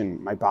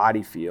constriction my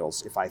body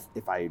feels if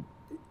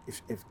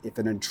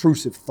an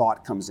intrusive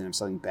thought comes in, if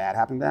something bad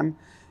happened to them,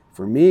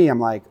 for me, I'm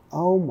like,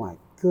 oh my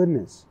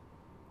goodness,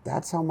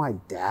 that's how my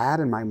dad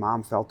and my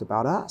mom felt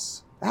about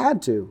us. I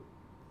had to.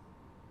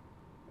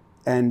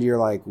 And you're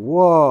like,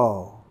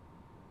 whoa.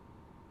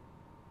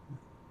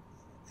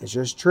 It's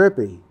just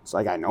trippy. It's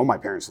like, I know my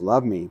parents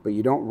love me, but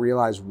you don't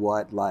realize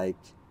what like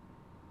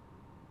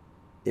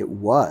it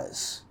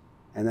was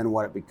and then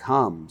what it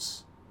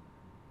becomes.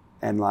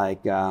 And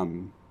like,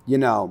 you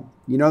know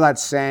that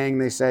saying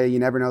they say, you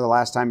never know the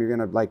last time you're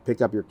going to like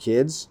pick up your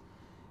kids?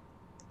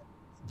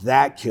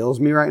 That kills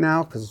me right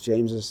now because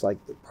James is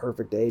like the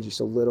perfect age. He's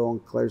so little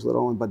and Claire's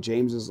little, but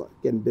James is like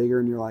getting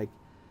bigger and you're like,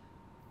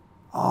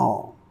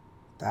 oh,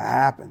 that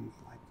happened.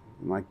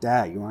 I'm like,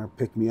 Dad, you want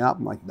to pick me up?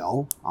 I'm like,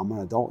 no, I'm an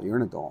adult. You're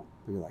an adult.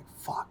 But you're like,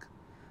 fuck.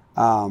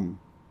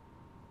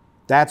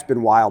 That's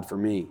been wild for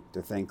me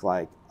to think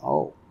like,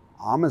 oh,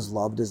 I'm as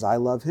loved as I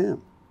love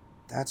him.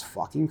 That's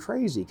fucking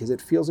crazy because it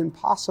feels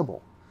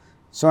impossible.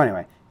 So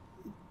anyway,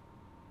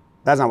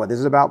 that's not what this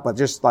is about, but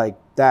just like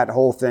that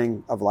whole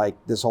thing of like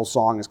this whole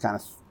song is kind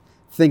of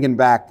thinking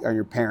back on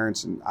your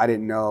parents, and I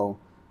didn't know,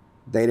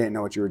 they didn't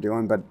know what you were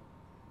doing, but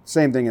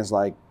same thing as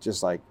like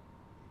just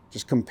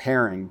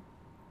comparing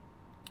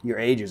your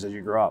ages as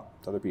you grow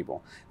up to other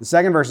people. The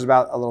second verse is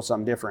about a little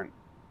something different,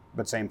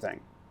 but same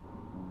thing.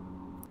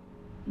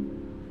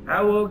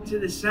 I woke to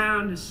the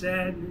sound of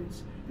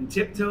sadness and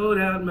tiptoed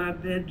out my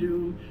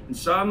bedroom and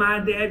saw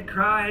my dad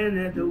crying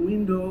at the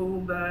window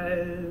by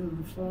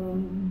the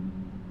phone.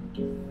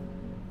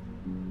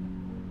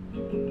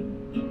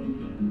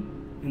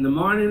 In the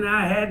morning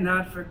I had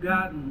not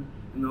forgotten,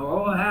 and the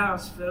whole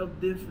house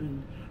felt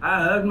different.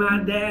 I hugged my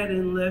dad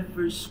and left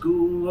for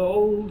school,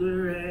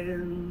 older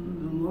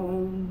and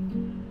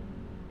alone.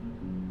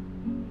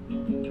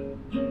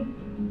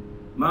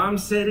 Mom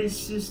said his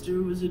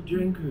sister was a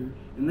drinker,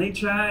 and they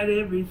tried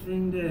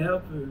everything to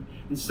help her.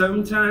 And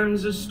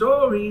sometimes the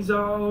story's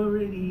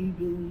already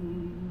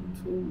been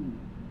told.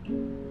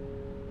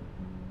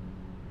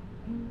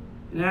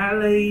 And I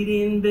laid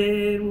in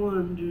bed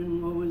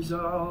wondering what was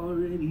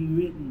already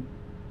written,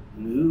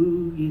 and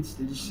who gets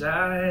to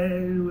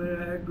decide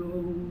where I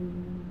go.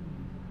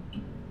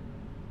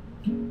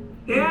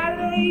 Yeah,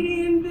 I laid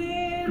in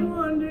bed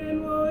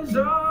wondering what was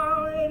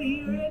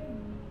already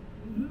written,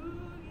 and who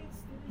gets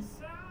to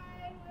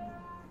decide where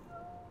I go.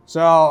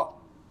 So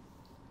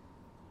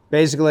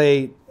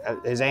basically,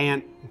 his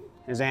aunt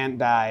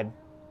died,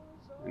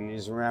 and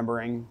he's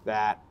remembering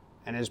that,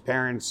 and his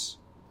parents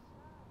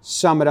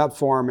sum it up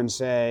for him and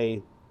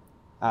say,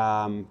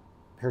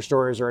 her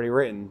story is already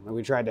written. And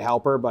we tried to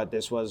help her, but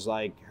this was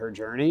like her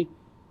journey.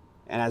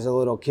 And as a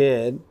little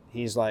kid,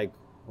 he's like,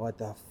 what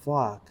the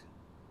fuck?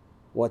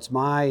 Is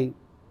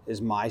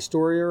my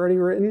story already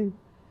written?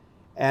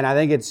 And I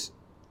think it's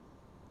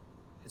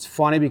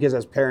funny because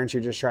as parents,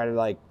 you just try to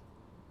like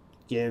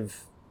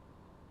give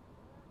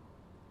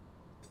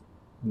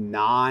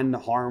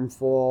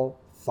non-harmful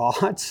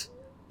thoughts.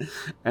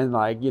 And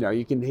like,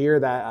 you can hear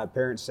that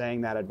parents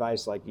saying that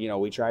advice, like,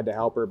 we tried to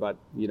help her, but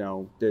it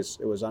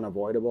was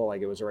unavoidable.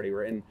 Like it was already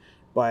written.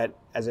 But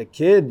as a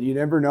kid, you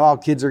never know how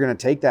kids are going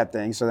to take that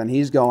thing. So then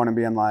he's going and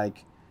being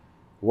like,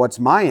 what's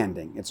my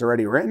ending? It's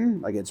already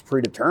written. Like it's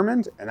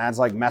predetermined. And that's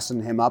like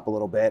messing him up a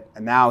little bit.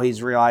 And now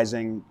he's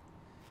realizing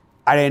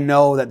I didn't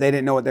know that they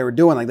didn't know what they were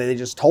doing. Like they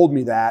just told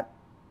me that,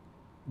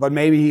 but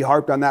maybe he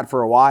harped on that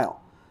for a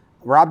while.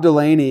 Rob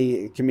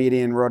Delaney, a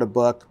comedian, wrote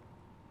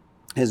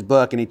his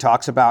book, and he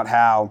talks about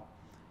how,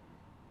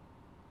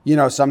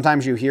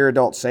 sometimes you hear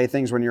adults say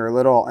things when you're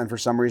little, and for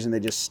some reason they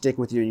just stick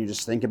with you and you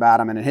just think about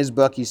them. And in his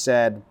book, he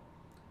said,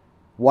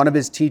 one of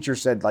his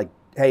teachers said, like,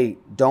 hey,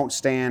 don't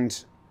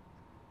stand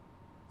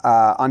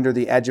under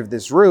the edge of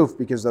this roof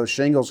because those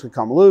shingles could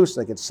come loose,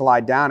 they could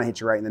slide down and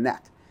hit you right in the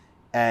neck.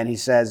 And he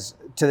says,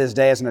 to this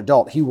day as an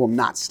adult, he will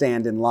not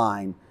stand in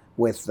line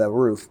with the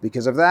roof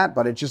because of that.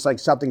 But it's just like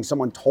something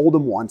someone told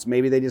him once.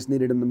 Maybe they just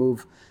needed him to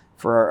move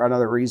for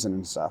another reason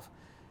and stuff.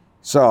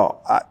 So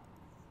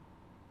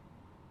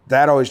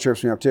that always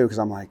trips me up too, because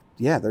I'm like,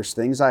 yeah, there's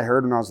things I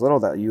heard when I was little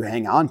that you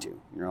hang on to.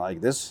 You're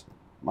like, this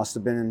must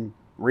have been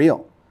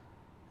real.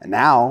 And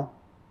now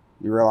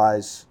you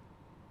realize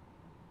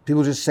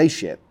people just say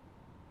shit,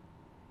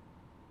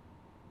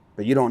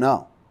 but you don't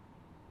know.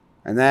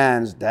 And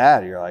then as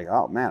dad, you're like,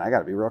 oh man, I got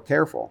to be real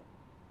careful.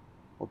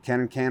 What can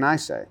and can't I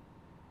say?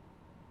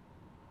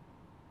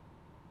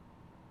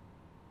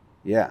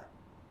 Yeah.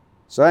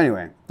 So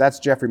anyway, that's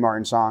Jeffrey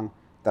Martin's song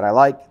that I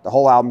like. The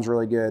whole album's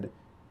really good.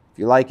 If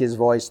you like his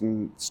voice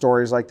and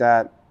stories like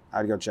that,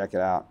 I'd go check it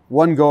out.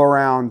 One Go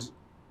Around,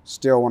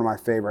 still one of my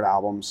favorite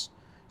albums.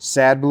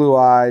 Sad Blue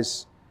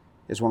Eyes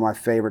is one of my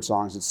favorite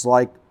songs. It's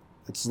like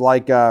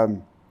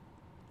a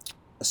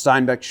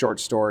Steinbeck short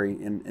story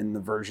in the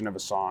version of a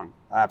song.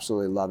 I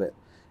absolutely love it.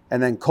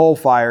 And then Coal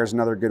Fire is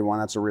another good one.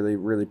 That's a really,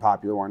 really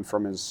popular one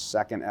from his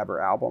second ever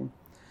album.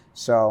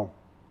 So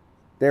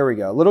there we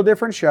go. A little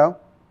different show.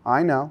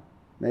 I know.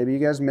 Maybe you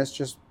guys missed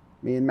just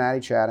me and Maddie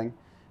chatting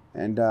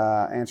and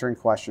answering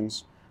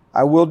questions.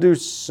 I will do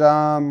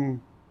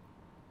some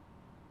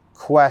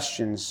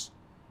questions.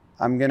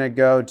 I'm going to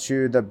go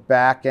to the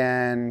back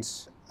end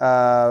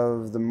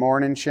of the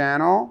morning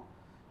channel,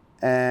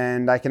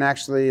 and I can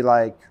actually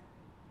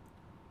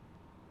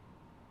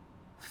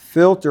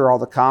filter all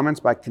the comments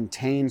by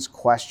contains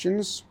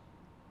questions.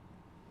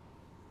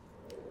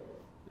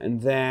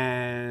 And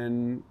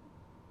then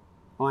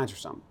I'll answer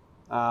some.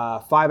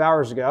 5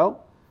 hours ago,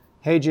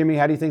 hey Jimmy,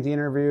 how do you think the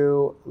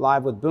interview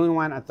live with Boone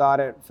went? I thought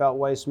it felt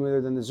way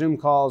smoother than the Zoom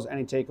calls.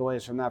 Any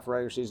takeaways from that for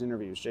regular season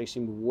interviews? Jake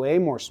seemed way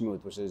more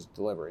smooth with his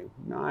delivery.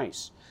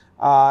 Nice.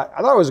 I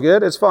thought it was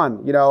good. It's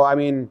fun.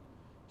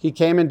 He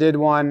came and did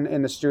one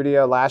in the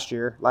studio last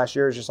year. Last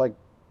year was just like,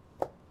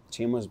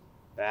 team was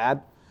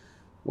bad.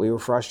 We were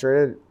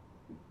frustrated.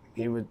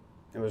 It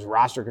was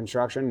roster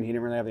construction, and he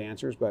didn't really have the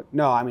answers. But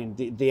no,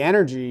 the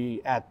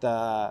energy at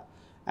the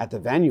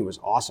venue was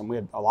awesome. We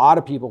had a lot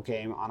of people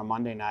came on a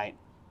Monday night.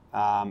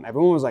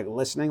 Everyone was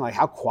listening.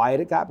 How quiet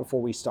it got before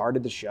we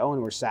started the show,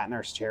 and we're sat in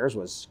our chairs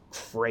was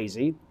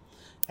crazy.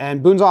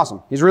 And Boone's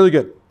awesome. He's really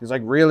good. He's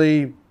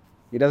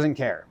he doesn't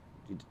care.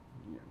 He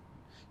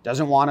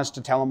doesn't want us to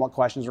tell him what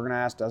questions we're going to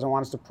ask. Doesn't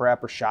want us to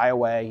prep or shy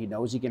away. He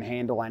knows he can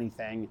handle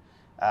anything.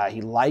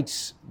 He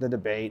likes the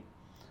debate.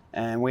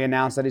 And we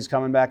announced that he's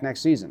coming back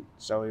next season.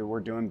 So we're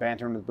doing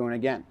Bantering with Boone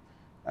again,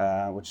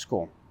 which is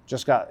cool.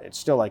 It's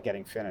still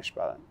getting finished,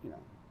 but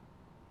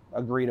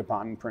agreed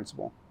upon in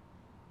principle.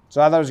 So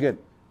I thought it was good.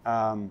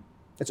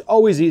 It's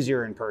always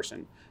easier in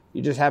person.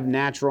 You just have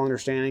natural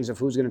understandings of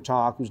who's going to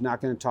talk, who's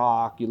not going to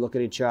talk. You look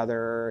at each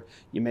other.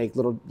 You make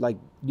little,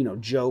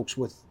 jokes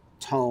with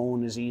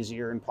tone is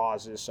easier and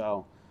pauses.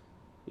 So,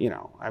 we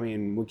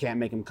can't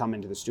make them come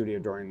into the studio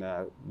during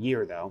the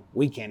year, though.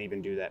 We can't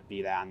even do that,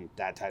 be that on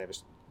that type of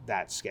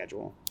that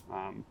schedule.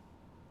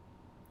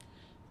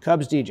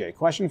 Cubs DJ,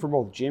 question for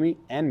both Jimmy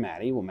and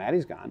Maddie. Well,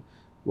 Maddie's gone.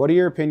 What are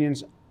your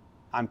opinions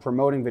on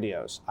promoting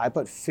videos? I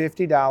put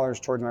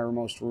 $50 towards my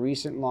most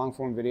recent long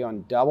form video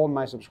and doubled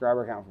my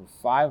subscriber count from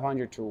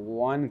 500 to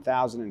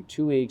 1,000 in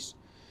 2 weeks.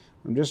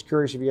 I'm just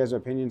curious if you guys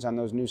have opinions on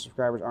those new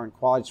subscribers aren't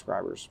quality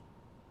subscribers.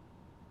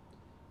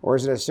 Or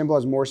is it as simple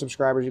as more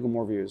subscribers equal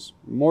more views?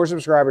 More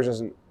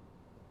subscribers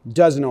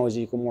doesn't always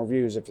equal more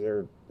views if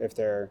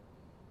they're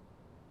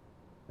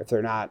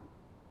not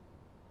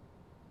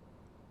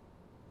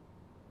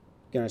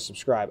going to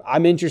subscribe.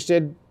 I'm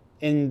interested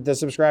in the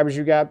subscribers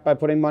you got by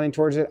putting money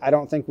towards it. I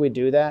don't think we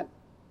do that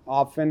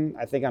often.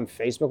 I think on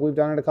Facebook we've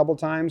done it a couple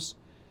times.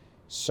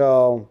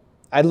 So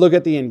I'd look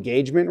at the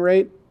engagement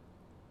rate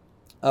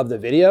of the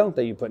video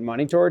that you put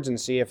money towards and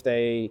see if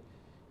that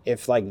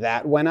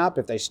went up,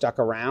 if they stuck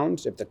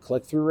around, if the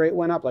click-through rate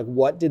went up, like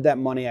what did that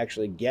money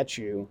actually get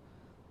you?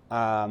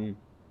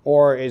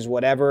 Or is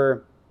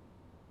whatever,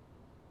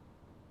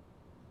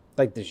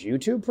 like does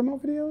YouTube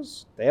promote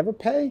videos? They have a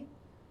pay?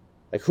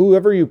 Like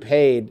whoever you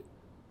paid,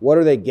 what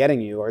are they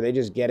getting you? Are they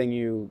just getting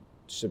you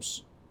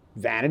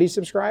vanity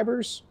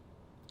subscribers?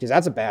 Because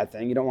that's a bad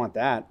thing. You don't want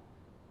that.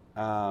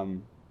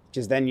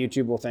 Because then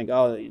YouTube will think,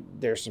 oh,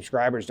 their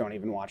subscribers don't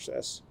even watch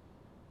this.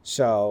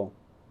 So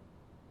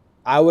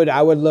I would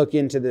look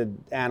into the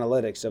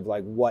analytics of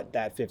like what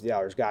that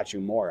 $50 got you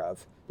more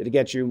of. Did it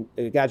get you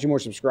more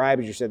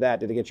subscribers? You said that.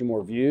 Did it get you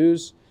more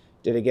views?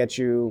 Did it get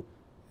you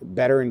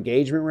better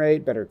engagement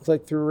rate, better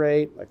click-through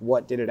rate? Like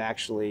what did it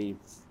actually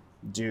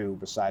do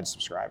besides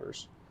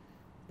subscribers?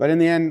 But in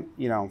the end,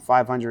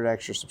 500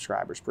 extra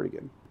subscribers, pretty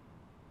good.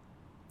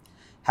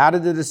 How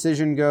did the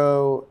decision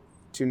go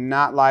to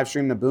not live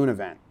stream the Boone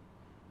event?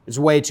 It's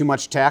way too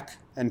much tech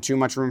and too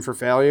much room for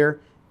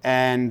failure.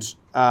 And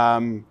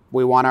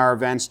we want our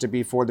events to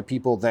be for the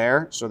people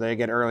there, so they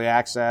get early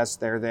access,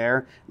 they're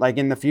there. Like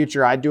in the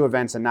future, I'd do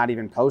events and not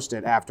even post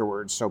it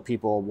afterwards so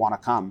people want to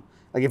come.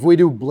 Like if we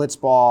do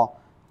Blitzball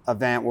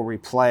event where we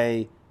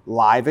play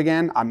live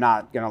again, I'm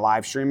not going to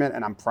live stream it,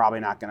 and I'm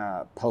probably not going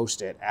to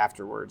post it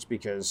afterwards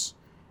because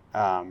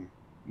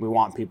we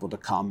want people to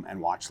come and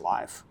watch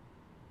live.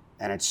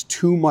 And it's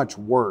too much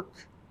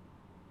work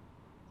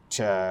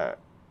to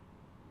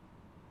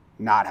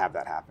not have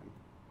that happen.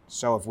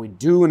 So if we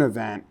do an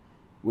event,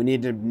 we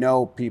need to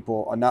know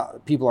people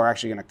are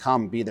actually going to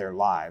come be there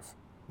live,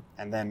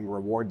 and then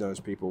reward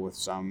those people with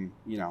some,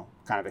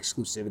 kind of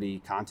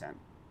exclusivity content.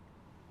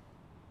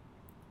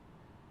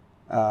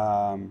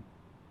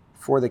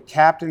 For the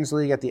Captains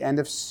League, at the end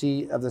of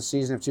the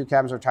season, if two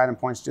captains are tied in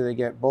points, do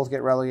they both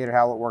get relegated?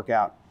 How will it work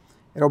out?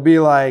 It'll be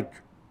like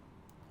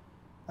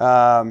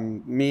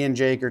me and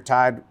Jake are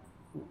tied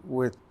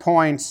with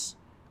points,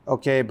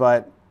 okay,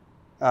 but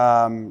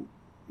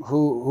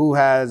who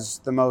has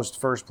the most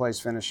first place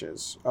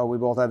finishes? Oh, we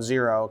both have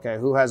 0. Okay,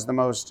 who has the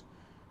most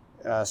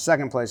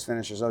second place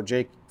finishes? Oh,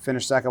 Jake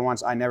finished second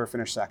once. I never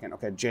finished second.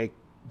 Okay, Jake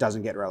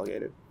doesn't get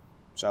relegated.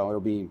 So it'll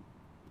be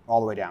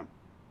all the way down.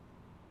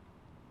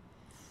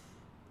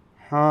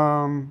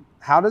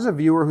 How does a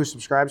viewer who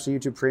subscribes to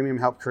YouTube Premium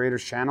help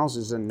creators' channels?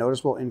 Is a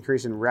noticeable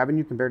increase in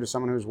revenue compared to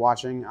someone who's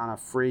watching on a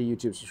free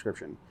YouTube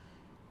subscription?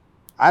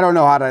 I don't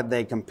know how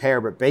they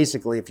compare, but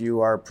basically if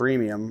you are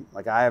premium,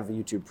 like I have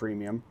YouTube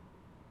Premium.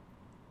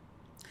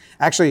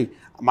 Actually,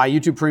 my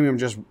YouTube Premium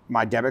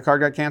my debit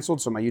card got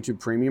canceled, so my YouTube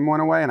Premium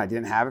went away, and I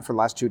didn't have it for the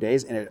last 2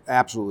 days, and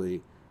I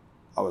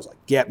was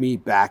like, get me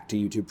back to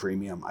YouTube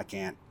Premium. I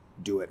can't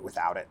do it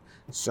without it.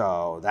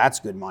 So that's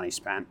good money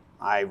spent.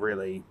 I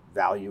really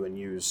value and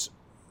use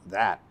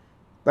that.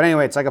 But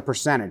anyway, it's like a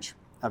percentage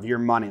of your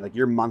money, like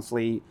your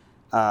monthly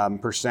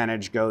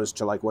percentage goes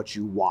to like what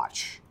you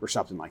watch or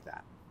something like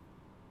that.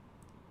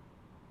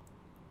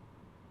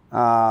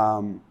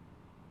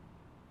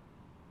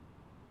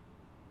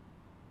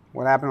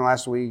 What happened to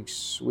last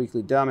week's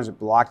Weekly Dumb? Is it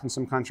blocked in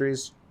some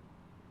countries?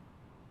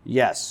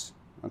 Yes.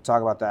 I'll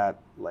talk about that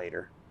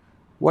later.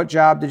 What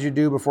job did you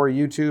do before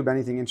YouTube?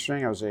 Anything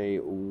interesting? I was a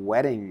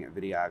wedding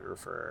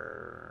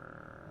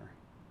videographer.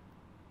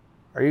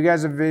 Are you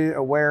guys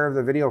aware of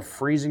the video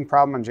freezing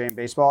problem on JM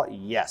Baseball?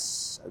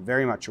 Yes,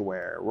 very much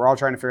aware. We're all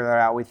trying to figure that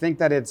out. We think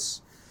that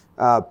it's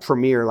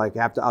Premiere, like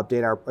you have to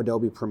update our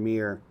Adobe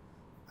Premiere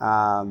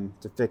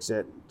to fix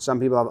it. Some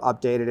people have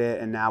updated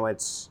it and now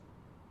it's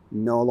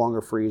no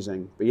longer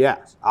freezing. But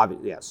yes,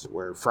 obviously, yes,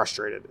 we're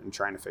frustrated and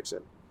trying to fix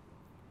it.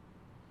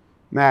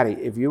 Maddie,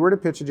 if you were to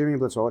pitch a Jimmy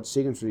Blitzball, what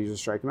sequence would you use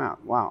to strike him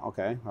out? Wow,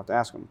 okay, I'll have to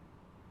ask him.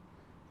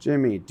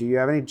 Jimmy, do you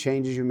have any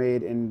changes you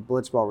made in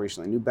Blitzball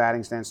recently? New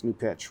batting stance, new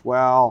pitch?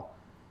 Well,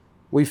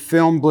 we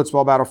filmed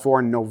Blitzball Battle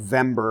 4 in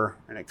November,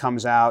 and it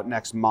comes out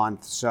next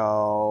month,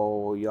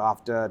 so you'll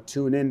have to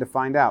tune in to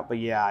find out. But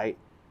yeah, I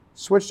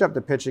switched up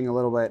the pitching a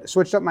little bit,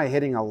 switched up my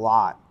hitting a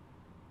lot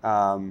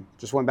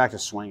Just went back to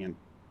swinging.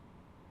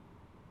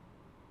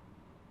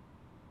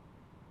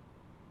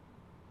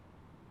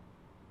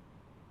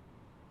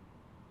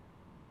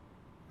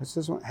 What's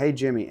this one? Hey,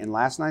 Jimmy, in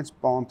last night's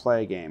Ball and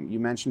Play game,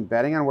 you mentioned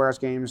betting on warehouse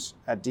games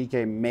at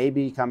DK may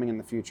be coming in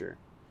the future.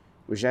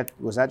 Was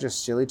that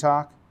just silly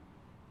talk?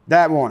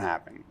 That won't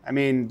happen. I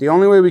mean, the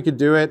only way we could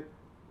do it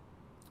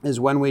is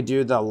when we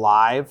do the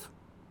live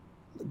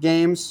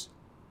games,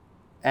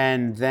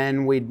 and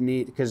then we'd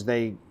need, because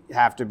they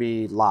have to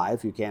be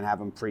live. You can't have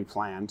them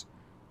pre-planned,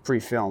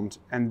 pre-filmed.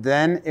 And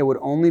then it would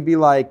only be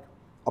like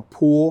a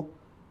pool.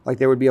 Like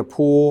there would be a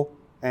pool,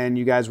 and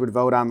you guys would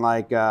vote on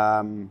like...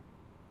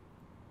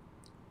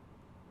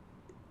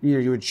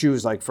 you would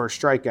choose like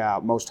first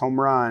strikeout, most home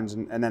runs,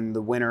 and then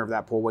the winner of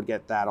that pool would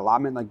get that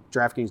allotment. Like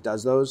DraftKings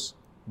does those.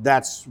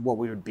 That's what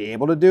we would be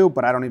able to do,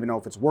 but I don't even know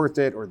if it's worth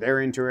it or they're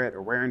into it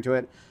or we're into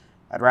it.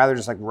 I'd rather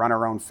just like run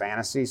our own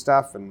fantasy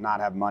stuff and not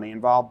have money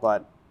involved,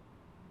 but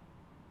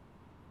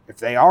if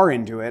they are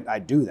into it,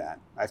 I'd do that.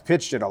 I've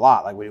pitched it a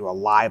lot. Like we do a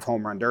live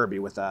home run derby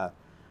with a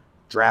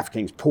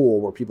DraftKings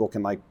pool where people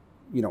can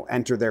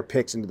enter their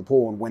picks into the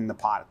pool and win the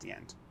pot at the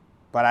end.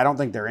 But I don't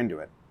think they're into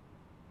it.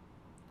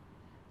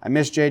 I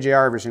miss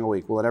JJR every single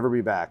week. Will it ever be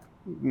back?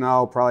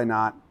 No, probably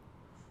not.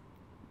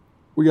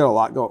 We got a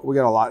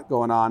lot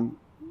going on.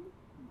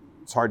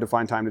 It's hard to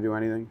find time to do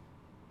anything.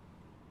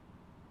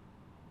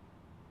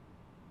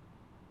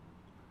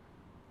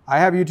 I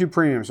have YouTube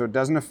Premium, so it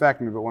doesn't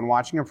affect me, but when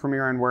watching a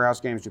premiere on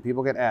warehouse games, do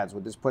people get ads?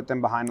 Would this put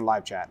them behind the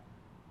live chat?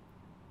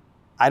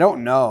 I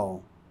don't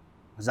know,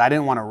 because I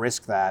didn't want to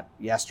risk that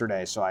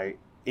yesterday, so I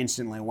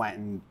instantly went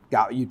and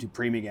got YouTube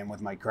Premium again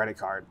with my credit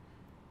card.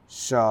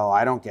 So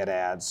I don't get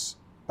ads.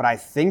 But I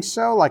think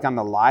so, like on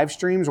the live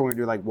streams when we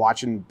do like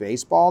watching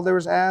baseball, there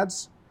was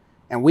ads.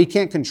 And we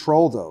can't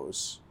control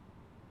those.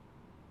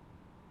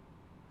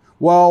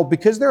 Well,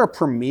 because they're a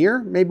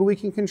premiere, maybe we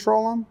can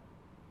control them.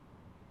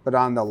 But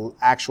on the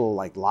actual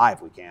like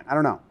live, we can't. I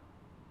don't know.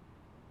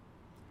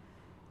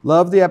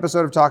 Love the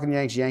episode of Talking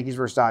Yankees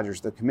versus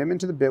Dodgers. The commitment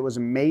to the bit was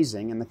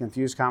amazing, and the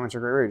confused comments are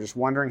great. Just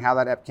wondering how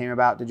that ep came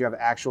about. Did you have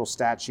actual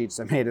stat sheets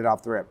that made it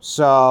off the rip?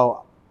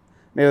 So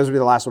maybe this will be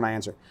the last one I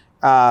answer.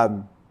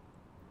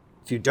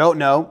 If you don't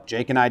know,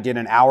 Jake and I did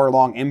an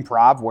hour-long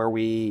improv where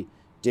we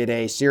did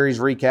a series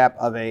recap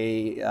of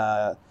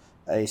a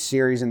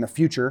series in the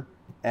future,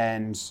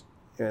 and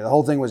the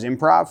whole thing was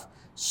improv.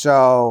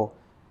 So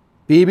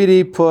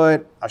BBD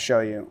put, I'll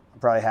show you, I'll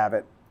probably have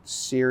it,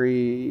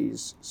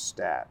 series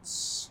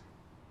stats.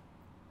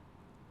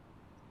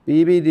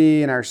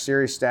 BBD in our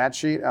series stat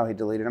sheet, oh, he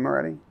deleted them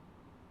already?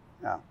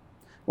 Oh.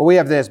 Well, we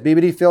have this.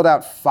 BBD filled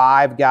out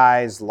 5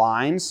 guys'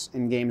 lines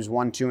in games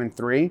 1, 2, and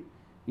 3.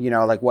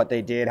 Like what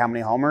they did, how many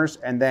homers.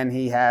 And then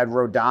he had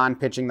Rodon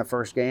pitching the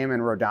first game in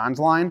Rodon's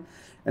line.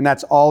 And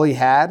that's all he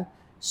had.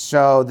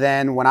 So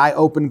then when I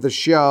opened the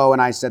show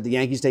and I said the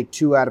Yankees take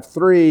 2 out of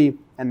 3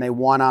 and they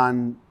won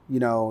on,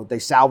 they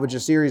salvage a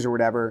series or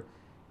whatever,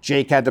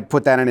 Jake had to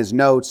put that in his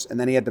notes, and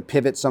then he had to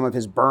pivot some of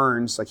his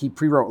burns. Like he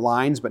pre-wrote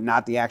lines, but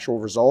not the actual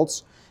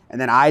results.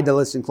 And then I had to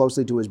listen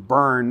closely to his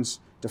burns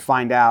to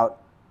find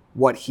out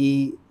what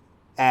he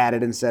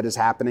added and said is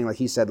happening. Like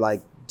he said,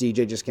 like,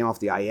 DJ just came off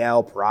the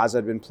IL. Peraza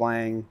had been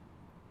playing.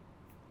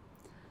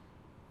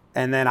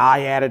 And then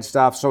I added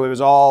stuff. So it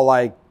was all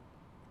like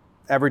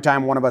every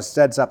time one of us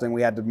said something,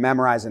 we had to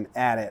memorize and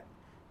add it.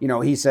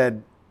 He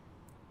said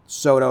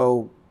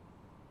Soto,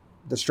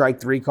 the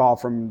strike 3 call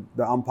from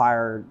the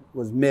umpire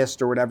was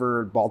missed or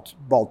whatever. Ball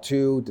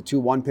 2, the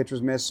 2-1 pitch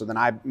was missed. So then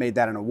I made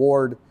that an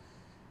award.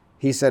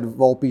 He said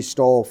Volpe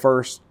stole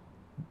first,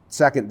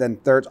 second, then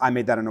third. I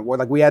made that an award.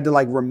 Like we had to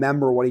like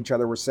remember what each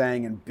other were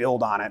saying and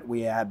build on it.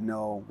 We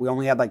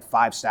only had like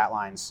 5 stat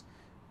lines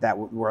that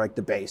were like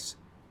the base.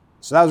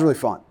 So that was really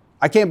fun.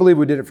 I can't believe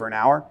we did it for an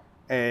hour.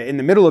 In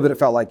the middle of it, it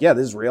felt like, yeah,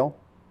 this is real.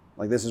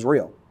 Like this is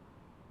real.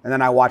 And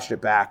then I watched it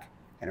back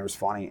and it was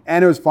funny.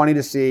 And it was funny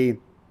to see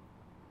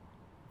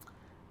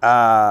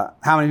how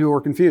many people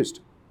were confused.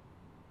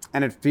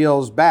 And it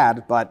feels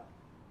bad, but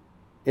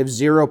if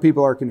 0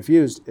 people are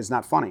confused, it's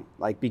not funny.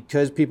 Like,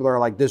 because people are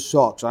like, this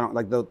sucks. I don't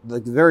like the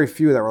very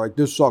few that were like,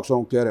 this sucks. I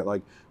don't get it.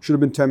 Like, should have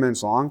been 10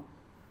 minutes long.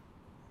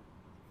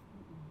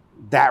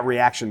 That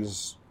reaction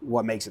is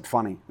what makes it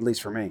funny, at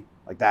least for me.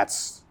 Like,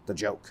 that's the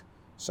joke.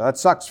 So that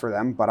sucks for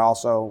them, but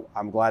also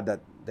I'm glad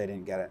that they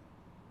didn't get it.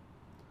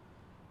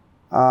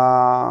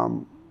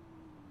 How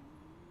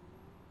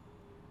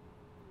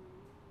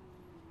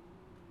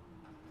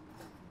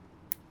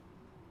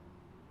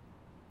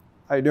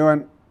you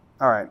doing?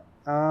 All right.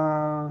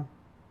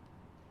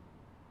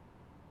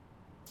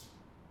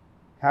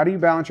 How do you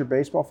balance your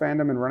baseball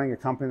fandom and running a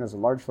company that's a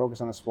large focus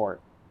on the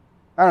sport?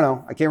 I don't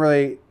know. I can't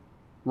really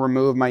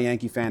remove my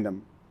Yankee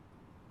fandom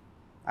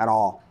at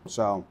all.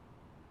 So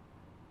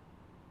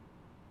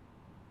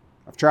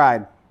I've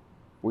tried.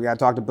 We got to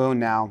talk to Boone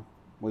now.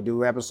 We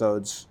do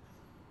episodes.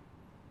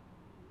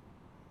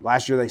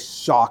 Last year they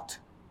sucked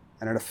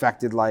and it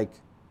affected like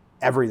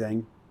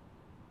everything.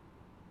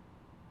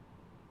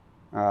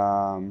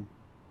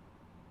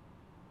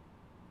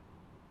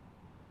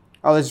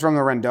 Oh, this is from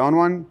the Rendon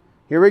one?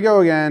 Here we go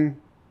again.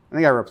 I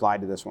think I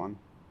replied to this one.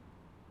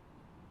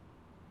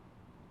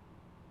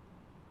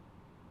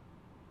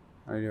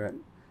 How do you do it?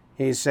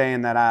 He's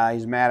saying that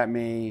he's mad at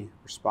me.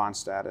 Response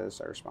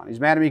status, I respond. He's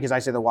mad at me because I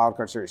say the wild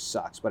card series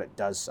sucks, but it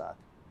does suck.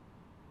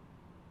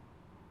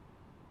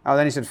 Oh,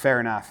 then he said, fair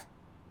enough.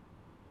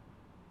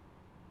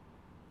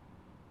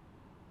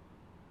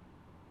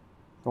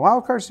 The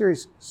wild card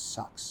series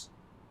sucks.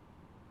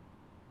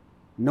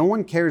 No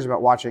one cares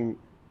about watching,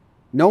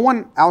 no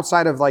one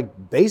outside of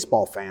like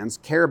baseball fans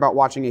care about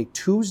watching a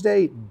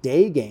Tuesday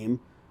day game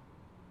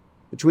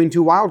between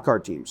two wild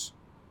card teams.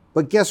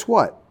 But guess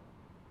what?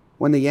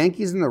 When the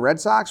Yankees and the Red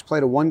Sox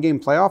played a one-game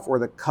playoff, or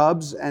the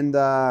Cubs and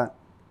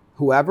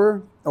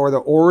whoever, or the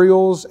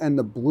Orioles and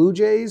the Blue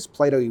Jays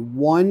played a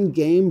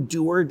one-game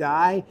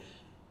do-or-die,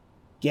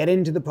 get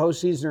into the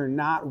postseason or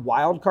not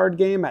wild card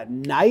game at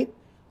night,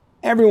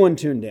 everyone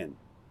tuned in.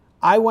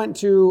 I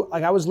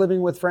was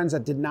living with friends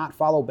that did not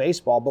follow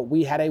baseball, but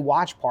we had a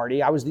watch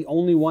party. I was the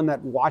only one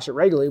that watched it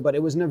regularly, but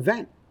it was an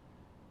event.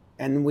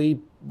 And we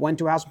went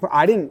to a house.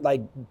 I didn't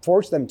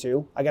force them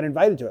to. I got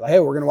invited to it. Like, hey,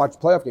 we're going to watch the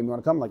playoff game. You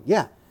want to come? I'm like,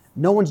 yeah.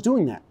 No one's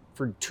doing that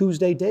for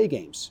Tuesday day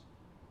games.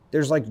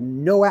 There's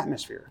no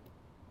atmosphere.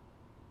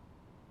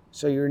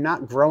 So you're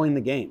not growing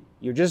the game.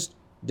 You're just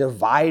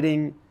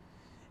dividing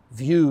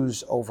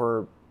views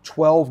over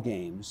 12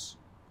 games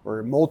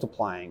or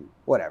multiplying,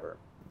 whatever.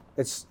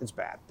 It's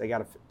bad. They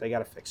gotta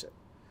fix it.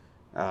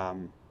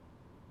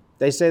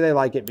 They say they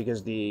like it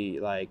because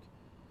that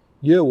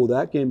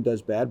game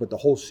does bad, but the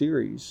whole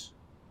series,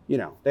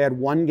 they had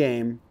one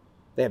game,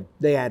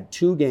 they had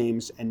 2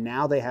 games, and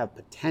now they have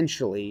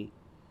potentially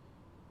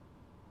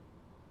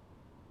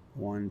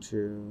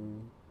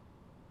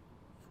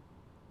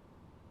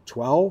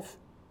 12.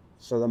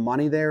 So the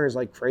money there is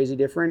crazy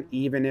different,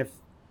 even if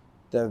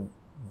the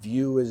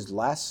view is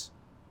less.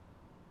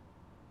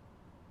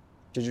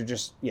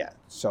 Because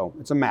so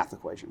it's a math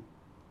equation.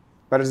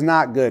 But it's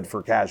not good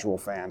for casual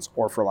fans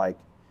or for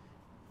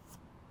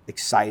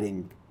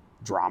exciting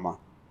drama.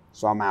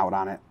 So I'm out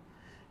on it.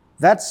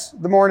 That's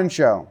the morning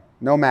show.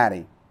 No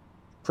Maddie.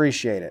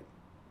 Appreciate it.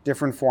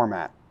 Different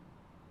format.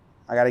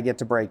 I got to get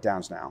to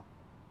breakdowns now.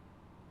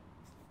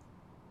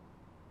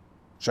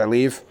 Should I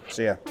leave?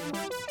 See ya.